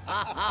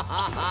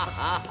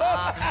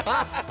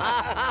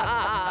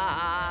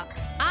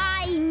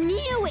 I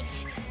knew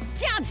it!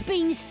 Dad's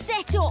been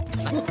set up!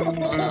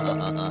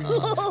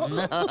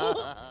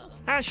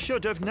 I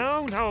should have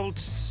known old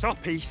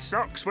soppy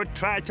socks would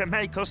try to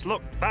make us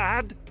look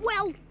bad.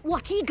 Well,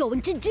 what are you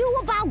going to do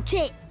about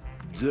it?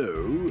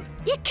 Do?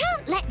 You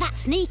can't let that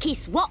sneaky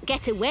swat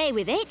get away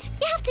with it.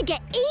 You have to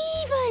get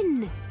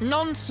even.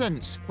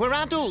 Nonsense. We're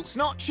adults,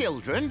 not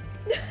children.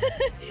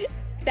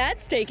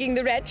 That's taking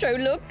the retro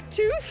look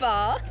too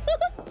far.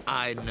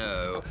 I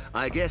know.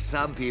 I guess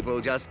some people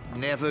just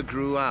never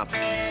grew up.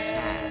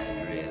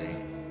 Sad, really.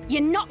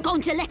 You're not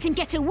going to let him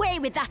get away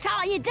with that,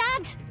 are you,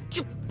 Dad?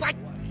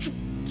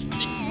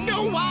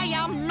 No, I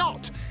am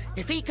not.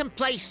 If he can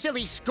play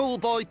silly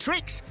schoolboy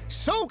tricks,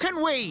 so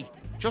can we.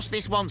 Just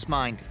this once,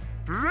 mind.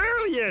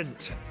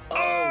 Brilliant!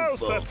 All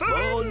for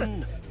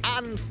fun!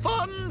 And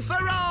fun for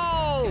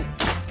all!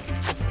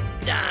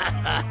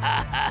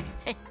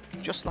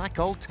 Just like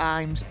old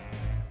times.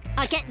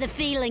 I get the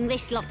feeling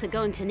this lot are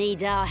going to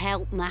need our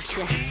help,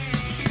 Gnasher.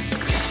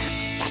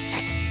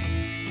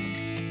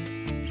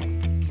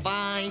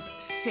 5,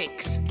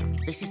 6.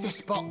 This is the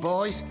spot,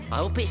 boys. I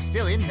hope it's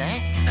still in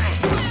there.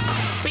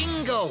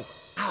 Bingo!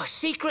 Our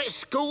secret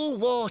school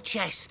war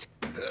chest.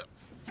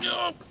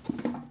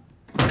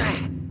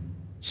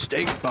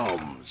 Stink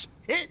bombs.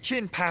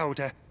 Itching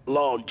powder.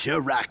 Launcher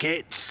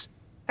rackets.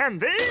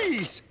 And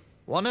these!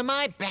 One of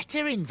my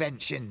better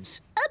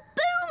inventions. A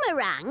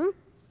boomerang?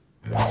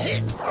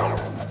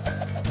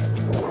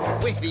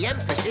 With the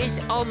emphasis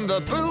on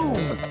the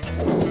boom.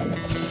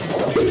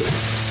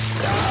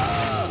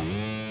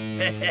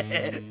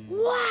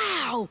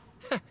 Wow!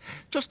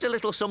 Just a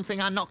little something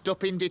I knocked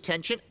up in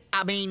detention.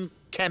 I mean,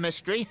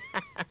 chemistry.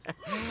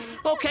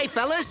 OK,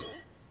 fellas.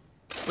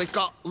 We've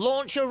got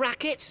launcher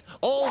rackets.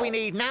 All we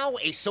need now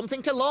is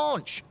something to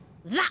launch.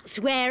 That's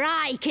where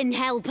I can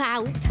help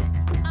out.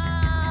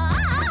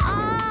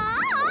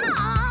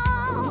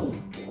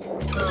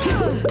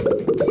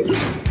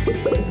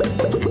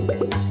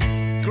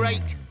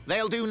 Great.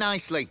 They'll do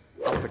nicely.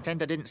 I'll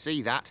pretend I didn't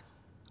see that.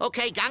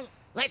 OK, gang,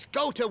 let's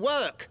go to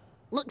work.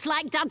 Looks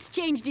like Dad's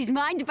changed his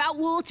mind about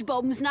water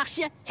bombs,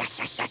 Gnasher.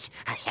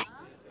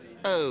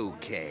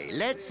 OK,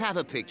 let's have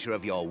a picture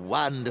of your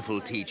wonderful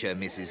teacher,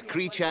 Mrs.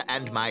 Creature,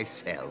 and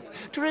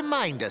myself, to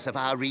remind us of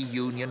our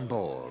reunion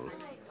ball.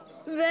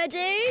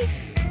 Ready?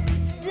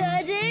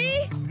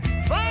 Steady?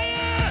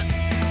 Fire!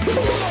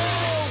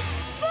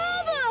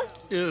 Father!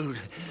 Dude,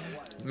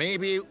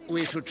 maybe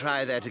we should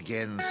try that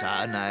again,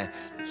 son. I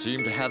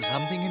seem to have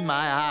something in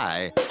my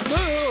eye.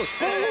 Oh,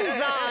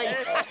 bullseye!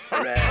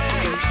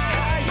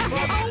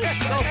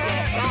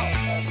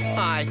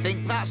 I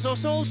think that's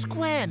us all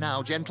square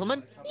now,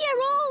 gentlemen.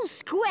 You're all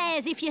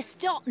squares if you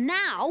stop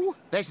now.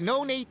 There's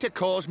no need to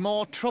cause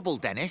more trouble,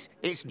 Dennis.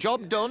 It's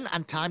job done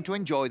and time to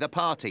enjoy the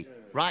party.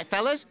 Right,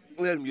 fellas?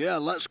 Yeah,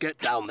 let's get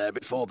down there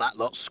before that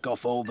lot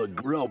scoff all the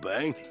grub,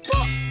 eh?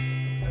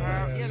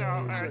 When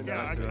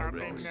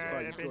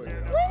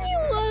you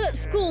were at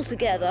school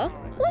together,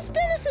 was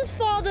Dennis's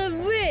father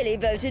really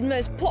voted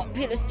most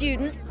popular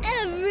student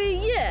every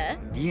year?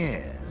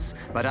 Yes,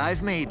 but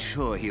I've made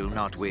sure he'll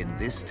not win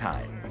this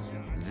time.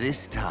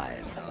 This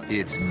time,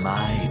 it's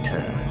my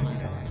turn.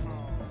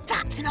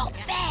 That's not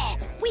fair.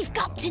 We've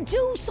got to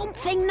do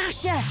something,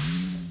 Gnasher.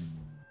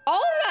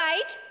 All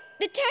right.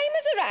 The time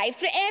has arrived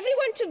for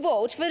everyone to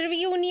vote for the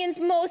reunion's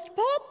most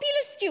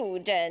popular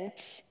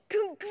student.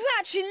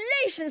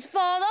 Congratulations,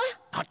 Father.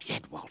 Not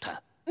yet, Walter.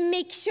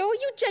 Make sure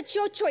you judge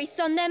your choice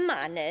on their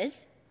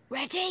manners.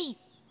 Ready?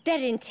 Their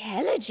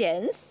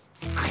intelligence.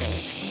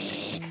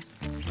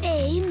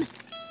 Aim.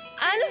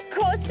 And of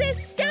course their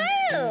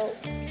style.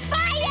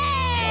 Fire!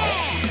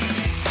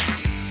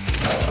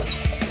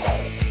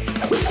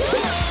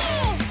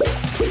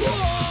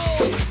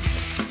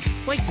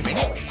 Wait a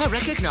minute. I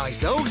recognise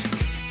those.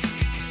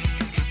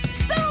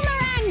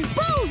 Boomerang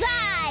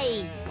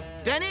bullseye!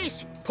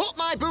 Dennis, put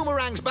my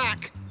boomerangs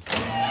back.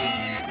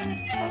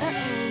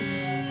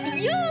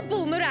 Your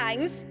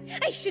boomerangs?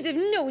 I should have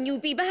known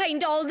you'd be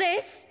behind all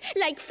this.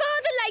 Like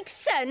father, like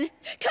son.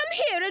 Come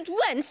here at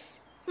once.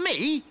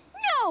 Me?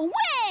 No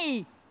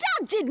way!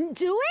 Dad didn't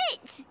do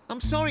it! I'm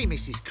sorry,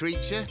 Mrs.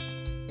 Creature.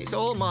 It's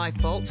all my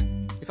fault.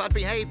 If I'd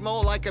behaved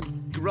more like a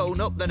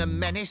grown-up than a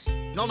menace,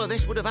 none of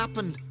this would have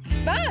happened.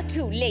 Far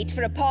too late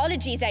for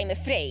apologies, I'm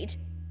afraid.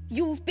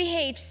 You've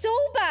behaved so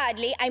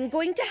badly, I'm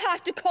going to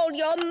have to call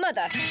your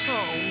mother.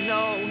 Oh,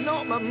 no,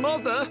 not my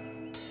mother.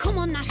 Come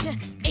on, Gnasher.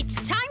 It's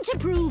time to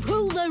prove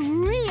who the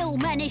real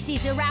menace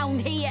is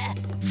around here.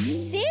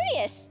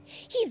 Serious?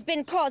 He's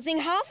been causing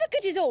havoc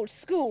at his old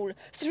school,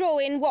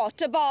 throwing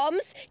water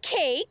bombs,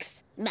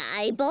 cakes.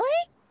 My boy?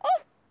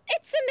 Oh,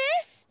 it's a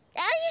mess.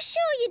 Are you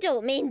sure you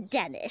don't mean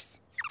Dennis?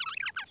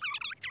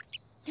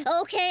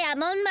 OK,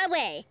 I'm on my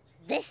way.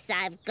 This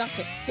I've got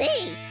to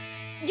see.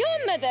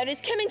 Your mother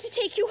is coming to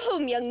take you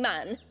home, young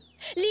man.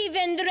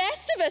 Leaving the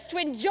rest of us to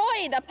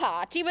enjoy the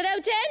party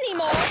without any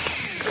more...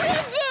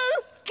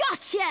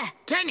 Gotcha!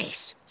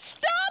 Dennis!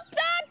 Stop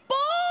that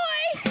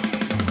boy!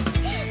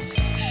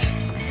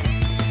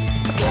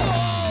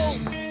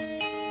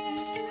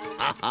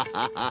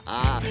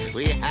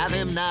 We have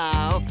him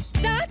now.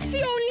 That's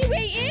the only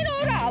way in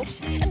or out.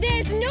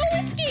 There's no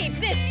escape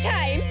this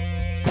time.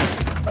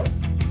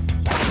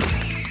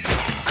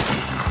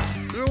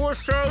 You were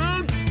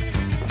saying?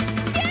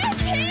 Get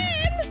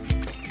him!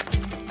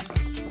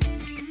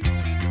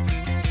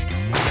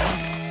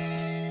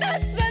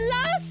 That's the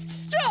last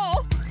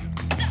straw.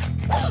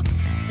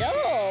 So,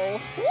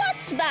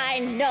 what's my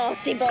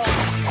naughty boy?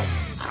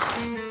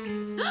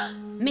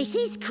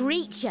 Mrs.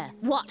 Creature,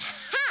 what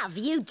have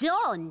you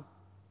done?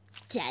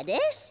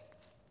 Dennis?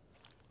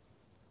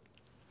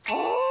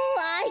 Oh,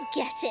 I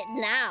get it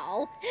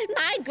now.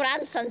 My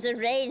grandson's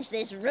arranged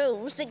these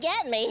rooms to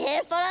get me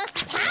here for a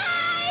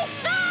pie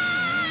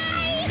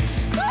fight!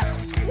 Oh,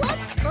 what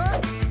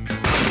fun!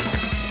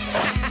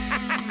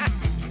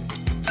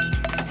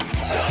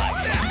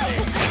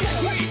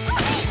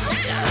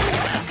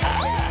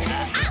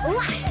 At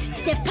last,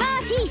 the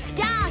party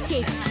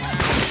started.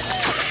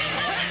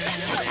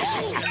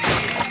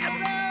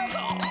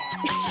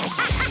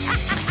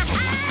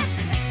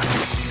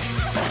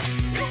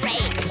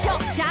 Great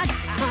shot, Dad.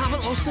 I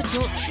haven't lost the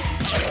touch.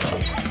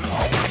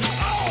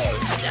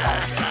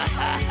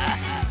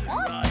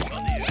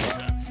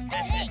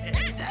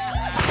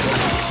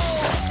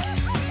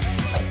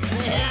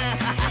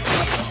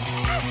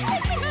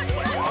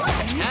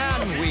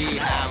 Can we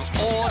have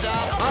order,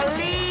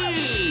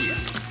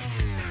 please?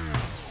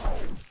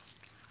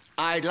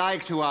 I'd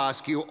like to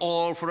ask you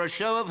all for a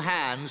show of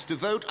hands to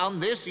vote on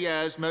this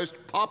year's most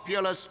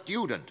popular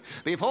student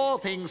before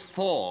things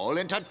fall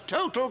into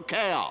total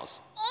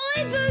chaos.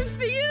 I vote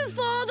for you,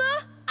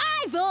 Father.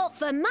 I vote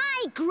for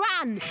my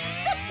Gran.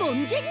 The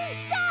fun didn't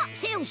start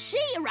till she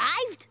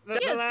arrived.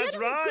 That's right.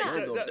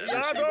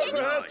 I vote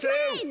for her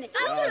too.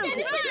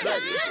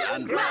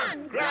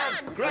 Gran.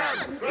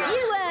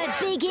 You heard,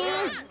 big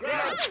ears.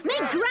 Me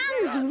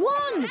Gran's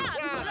won.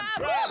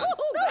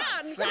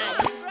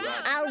 Thanks.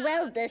 I'll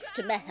weld this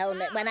to my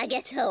helmet when I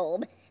get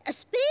home.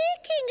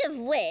 Speaking of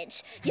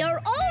which,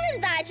 you're all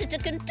invited to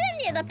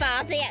continue the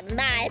party at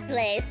my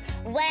place,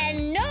 where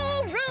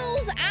no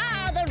rules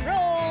are the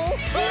rule.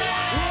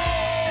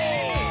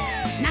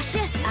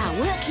 Gnasher, our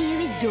work here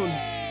is done.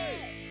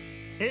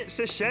 It's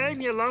a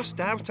shame you lost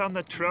out on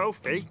the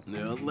trophy.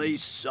 At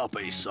least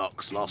Soppy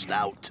Socks lost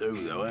out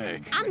too, though, eh?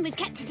 And we've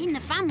kept it in the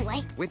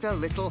family. With a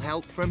little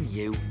help from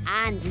you.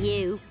 And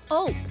you.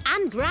 Oh,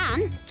 and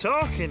Gran.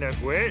 Talking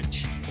of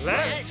which,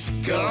 let's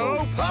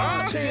go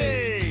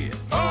party!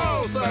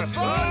 All for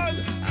fun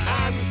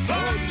and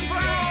fun for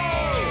all!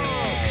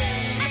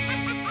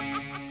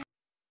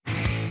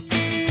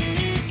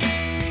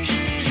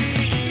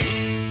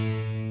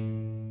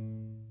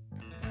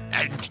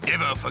 And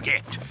never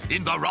forget,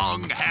 in the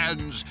wrong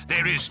hands,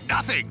 there is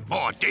nothing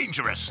more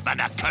dangerous than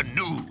a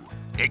canoe.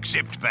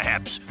 except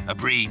perhaps a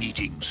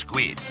brain-eating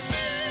squid.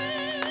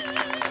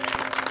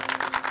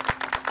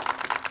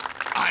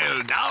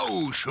 I'll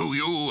now show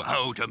you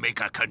how to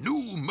make a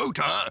canoe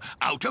motor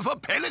out of a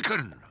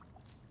pelican.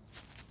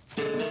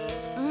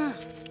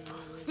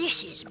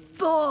 This is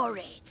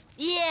boring.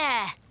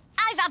 Yeah,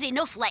 I've had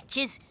enough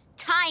lectures.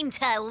 Time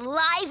to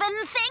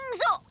liven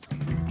things up.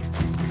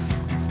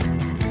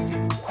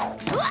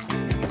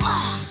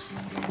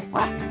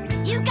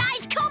 You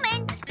guys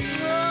coming?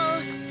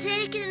 Whoa,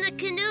 taking the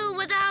canoe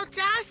without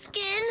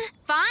asking.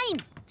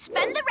 Fine.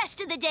 Spend the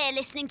rest of the day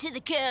listening to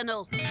the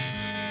Colonel.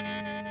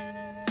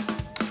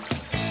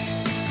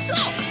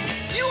 Stop!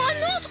 You are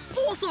not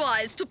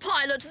authorised to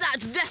pilot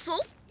that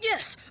vessel.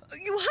 Yes,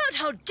 you heard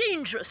how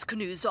dangerous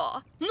canoes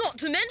are. Not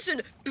to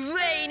mention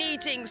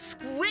brain-eating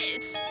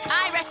squids.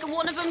 I reckon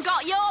one of them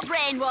got your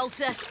brain,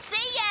 Walter.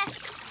 See ya!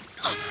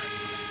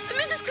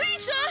 Mrs.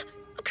 Creature!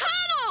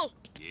 Colonel!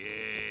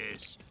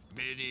 Yes,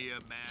 many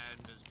a man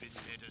has been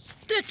led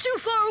astray. They're too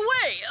far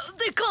away.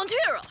 They can't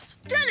hear us.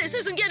 Dennis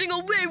isn't getting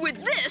away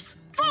with this.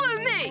 Follow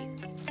me.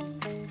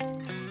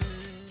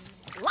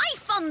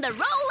 Life on the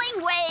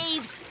rolling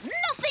waves.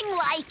 Nothing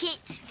like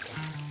it.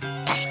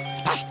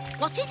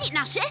 What is it,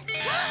 Gnasher?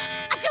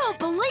 I don't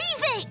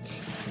believe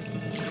it.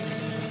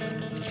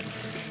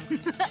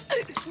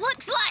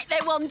 Looks like they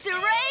want to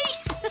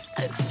race.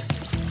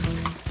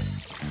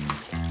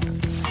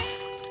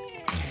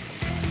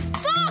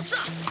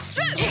 Faster!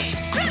 Stroke!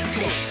 Stroke!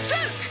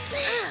 Stroke!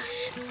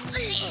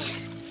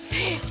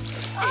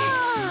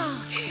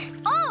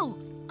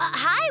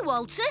 Hi,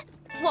 Walter.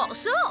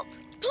 What's up?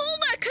 Pull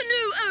that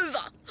canoe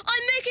over.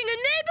 I'm making a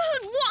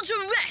neighbourhood watch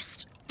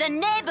arrest. The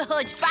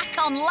neighbourhood's back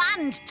on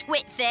land,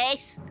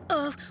 twitface.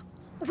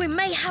 We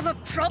may have a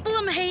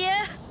problem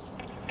here.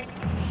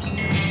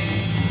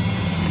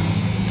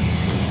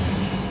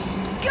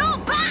 Go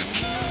back!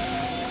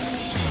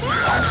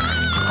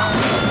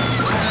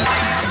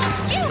 So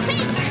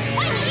stupid!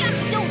 Why did you have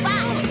to do that?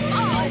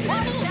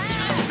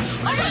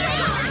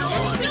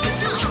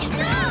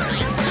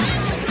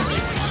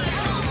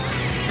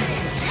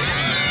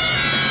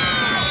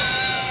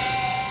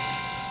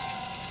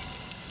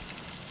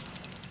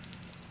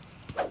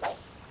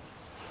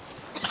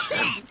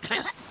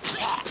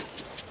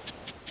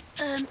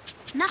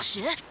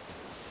 Gnasher?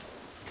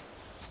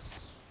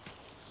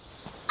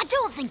 I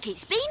don't think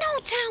it's Beano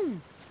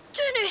Town.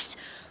 Dennis!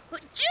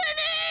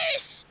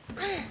 Dennis!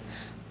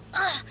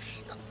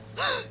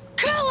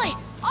 Curly!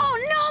 Oh,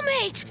 no,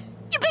 mate!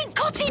 You've been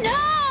cut in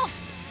half!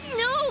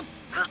 No,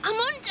 I'm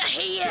under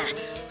here.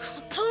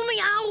 Pull me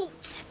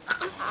out.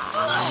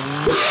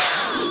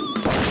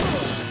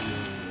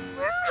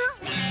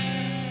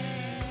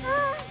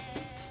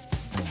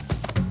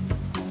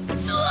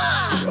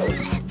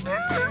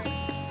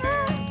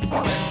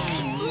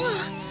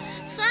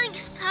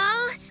 Thanks,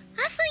 pal.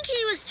 I think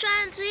he was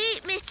trying to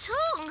eat me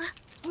tongue.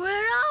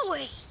 Where are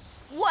we?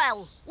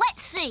 Well,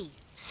 let's see.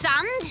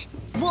 Sand,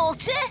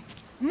 water,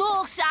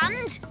 more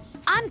sand.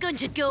 I'm going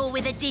to go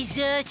with a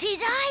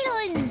deserted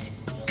island.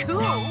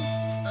 Cool.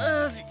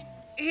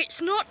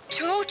 It's not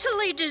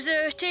totally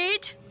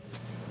deserted.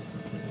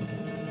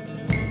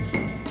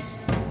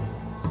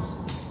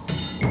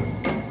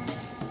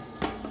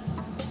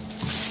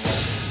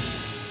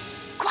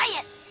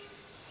 Quiet.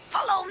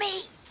 Follow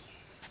me.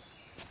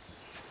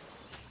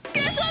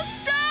 Get us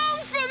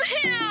down from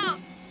here!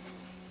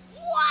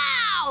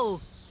 Wow!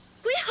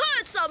 We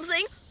heard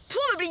something,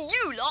 probably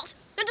you lot,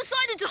 and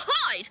decided to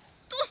hide.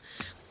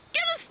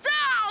 Get us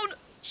down!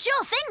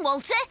 Sure thing,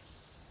 Walter.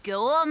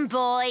 Go on,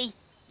 boy.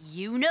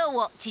 You know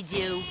what to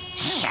do.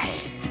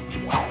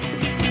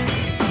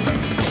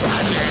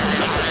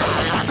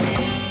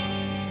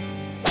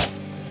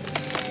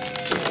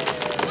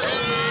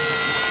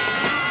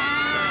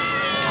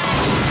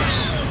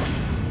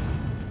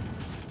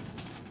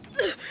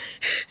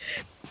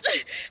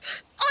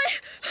 I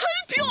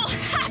hope you're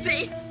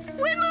happy.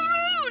 We're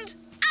marooned,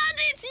 and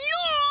it's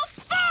your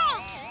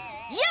fault!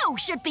 You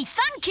should be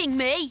thanking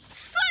me.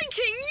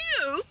 Thanking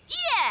you?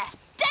 Yeah.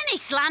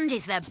 Dennis Land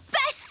is the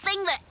best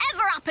thing that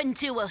ever happened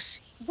to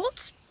us.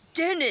 What's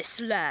Dennis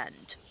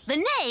Land? The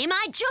name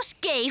I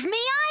just gave me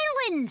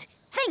island.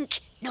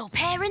 Think, no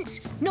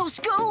parents, no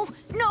school,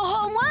 no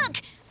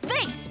homework.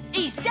 This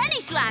is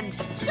Dennis Land.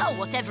 So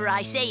whatever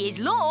I say is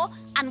law,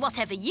 and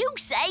whatever you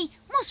say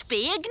must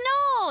be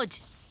ignored.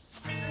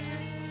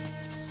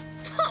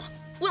 Huh,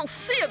 we'll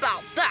see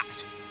about that.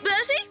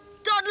 Bertie,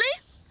 Dudley,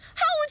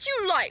 how would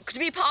you like to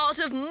be part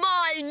of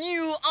my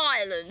new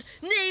island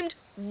named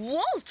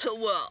Walter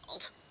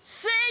World?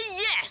 Say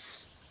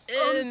yes.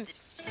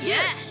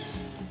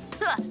 Yes.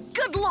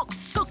 Good luck,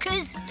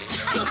 suckers.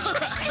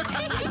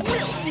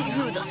 We'll see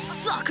who the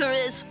sucker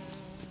is.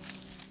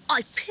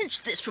 I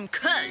pinched this from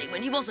Curly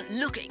when he wasn't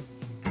looking.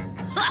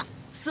 Ha!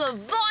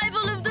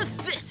 Survival of the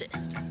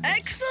fittest.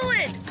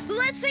 Excellent.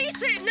 Let's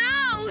eat it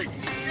now.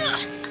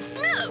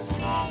 No,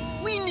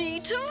 we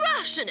need to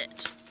ration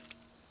it.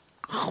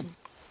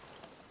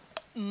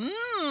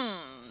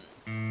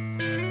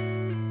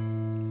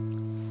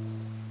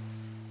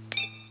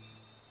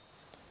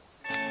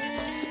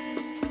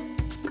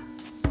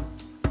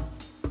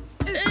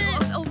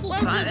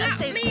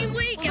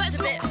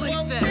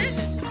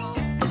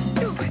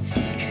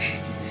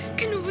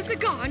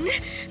 on!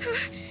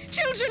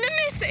 Children are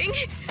missing!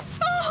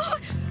 Oh,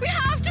 we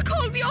have to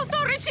call the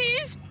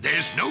authorities!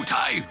 There's no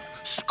time.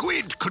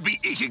 Squid could be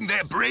eating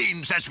their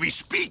brains as we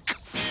speak.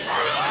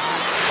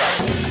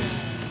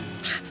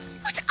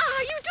 What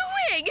are you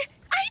doing?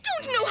 I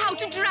don't know how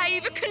to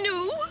drive a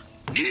canoe.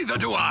 Neither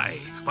do I.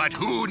 But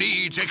who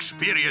needs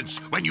experience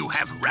when you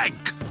have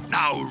rank?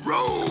 Now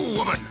row,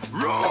 woman,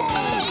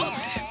 row!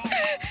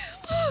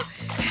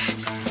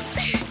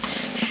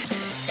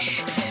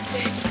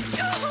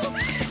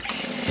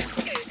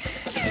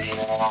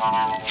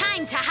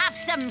 Time to have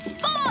some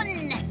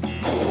fun!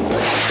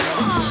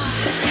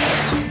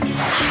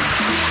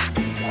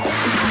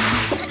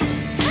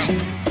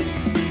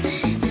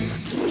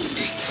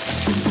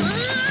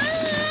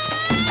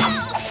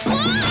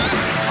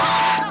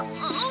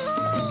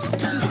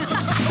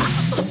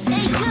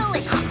 Hey,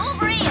 Curly,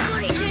 over here!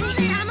 Sorry, Dennis,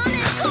 I'm on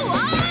it! Go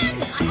on!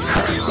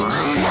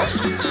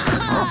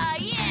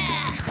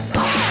 Yeah!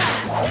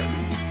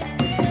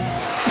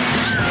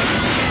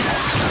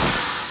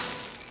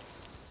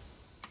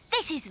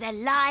 This is the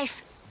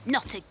life.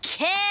 Not a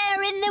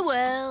care in the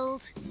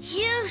world.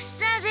 You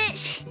said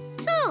it!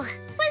 So,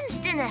 when's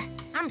dinner?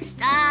 I'm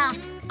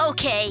starved.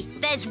 OK,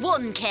 there's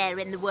one care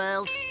in the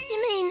world.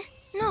 You mean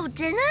no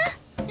dinner?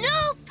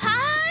 No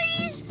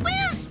pies?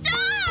 We'll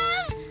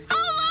starve! How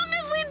long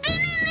have we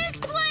been in this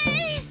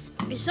place?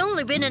 It's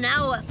only been an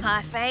hour,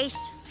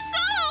 Pieface. So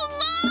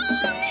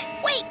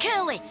long! Wait,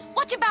 Curly,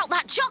 what about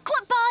that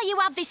chocolate bar you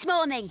had this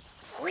morning?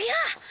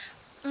 Where?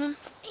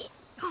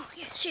 Oh,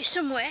 it's here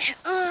somewhere.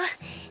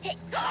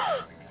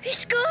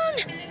 It's gone!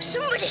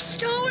 Somebody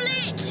stole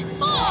it!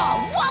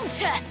 Oh,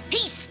 Walter!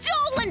 He's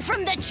stolen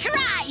from the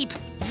tribe!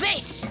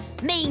 This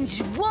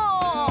means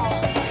war!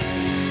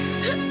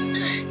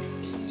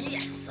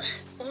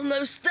 Yes,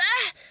 almost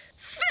there.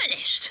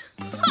 Finished!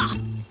 Ha!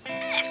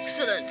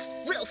 Excellent!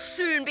 We'll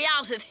soon be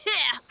out of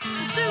here.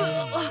 So,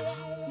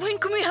 when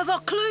can we have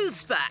our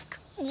clothes back?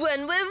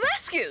 When we're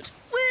rescued,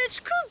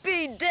 which could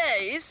be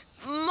days,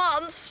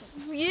 months,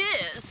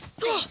 years.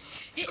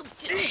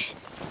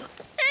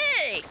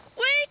 Hey,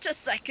 wait a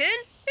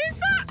second. Is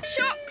that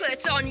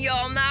chocolate on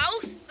your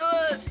mouth?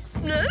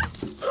 No?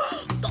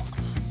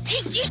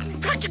 He's eaten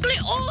practically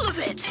all of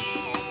it.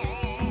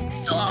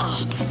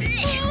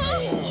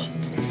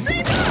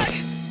 Stay back!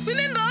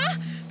 Remember,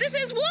 this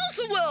is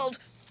Walter World,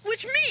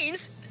 which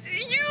means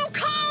you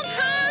can't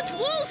hurt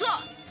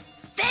Walter.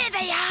 There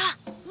they are.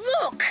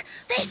 Look,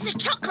 there's the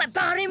chocolate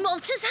bar in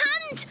Walter's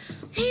hand.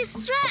 He's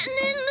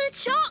threatening the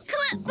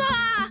chocolate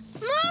bar.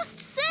 Must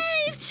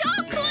save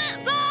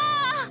chocolate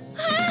bar.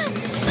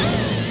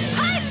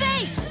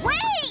 Pieface,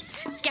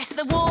 wait! Guess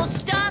the war's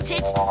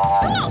started.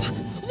 Stop!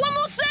 One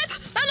more sip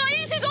and I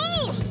eat it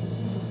all.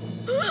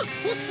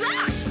 What's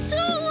that?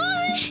 Don't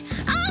worry,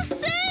 I'll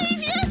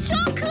save your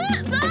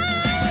chocolate bar.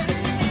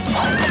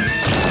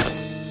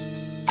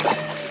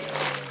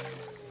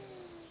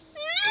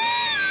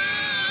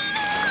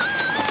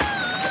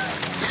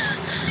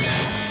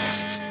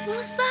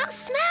 What's that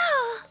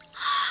smell?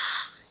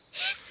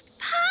 It's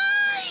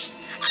pie!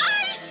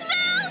 I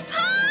smell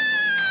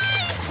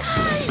pie!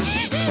 Pie!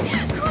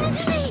 Come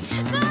to me,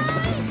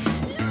 pie!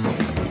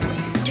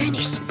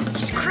 Dennis,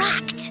 he's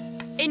cracked.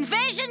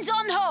 Invasion's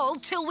on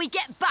hold till we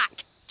get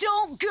back.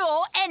 Don't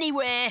go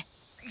anywhere.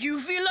 You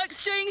feel like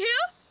staying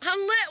here?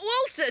 And let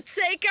Walter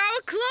take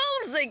our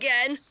clothes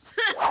again?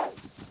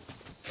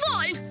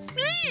 Fine,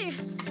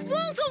 leave!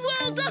 Walter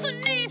World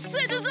doesn't need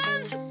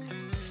citizens!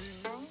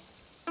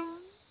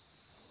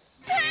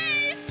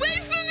 Hey,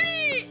 wait for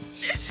me!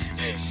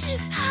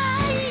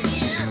 Pie!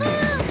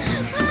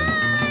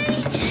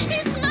 Pie!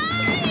 It's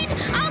mine!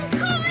 I'm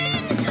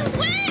coming!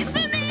 Wait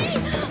for me!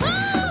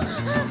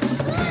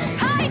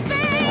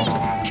 Pieface,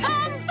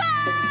 come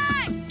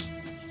back!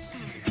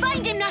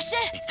 Find him,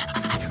 Gnasher.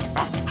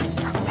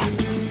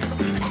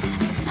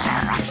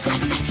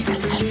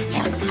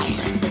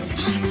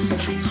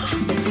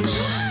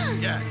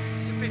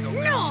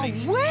 No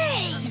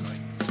way!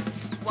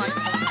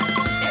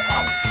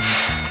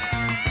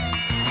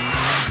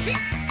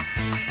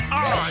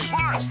 Oi,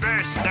 what's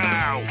this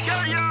now?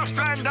 Get your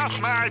friend off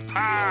my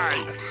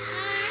pie!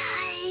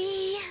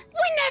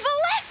 We never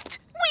left!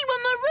 We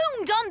were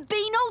marooned on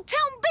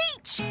Beanotown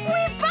Beach!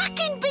 We're back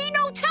in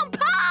Beanotown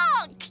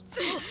Park!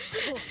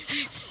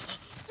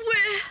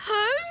 We're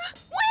home?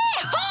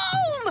 We're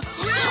home!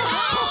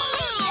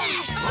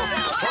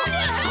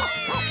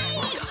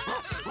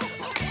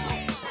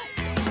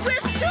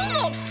 We're still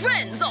not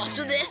friends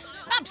after this.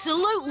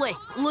 Absolutely,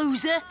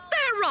 loser.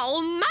 They're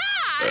all mad!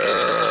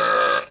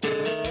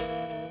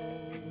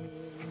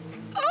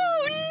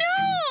 Oh,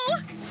 no!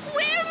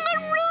 We're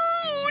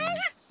marooned!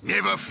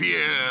 Never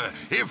fear,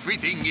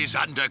 everything is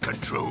under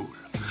control.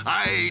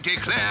 I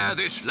declare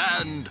this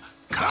land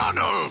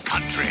carnal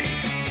country.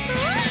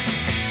 Ah!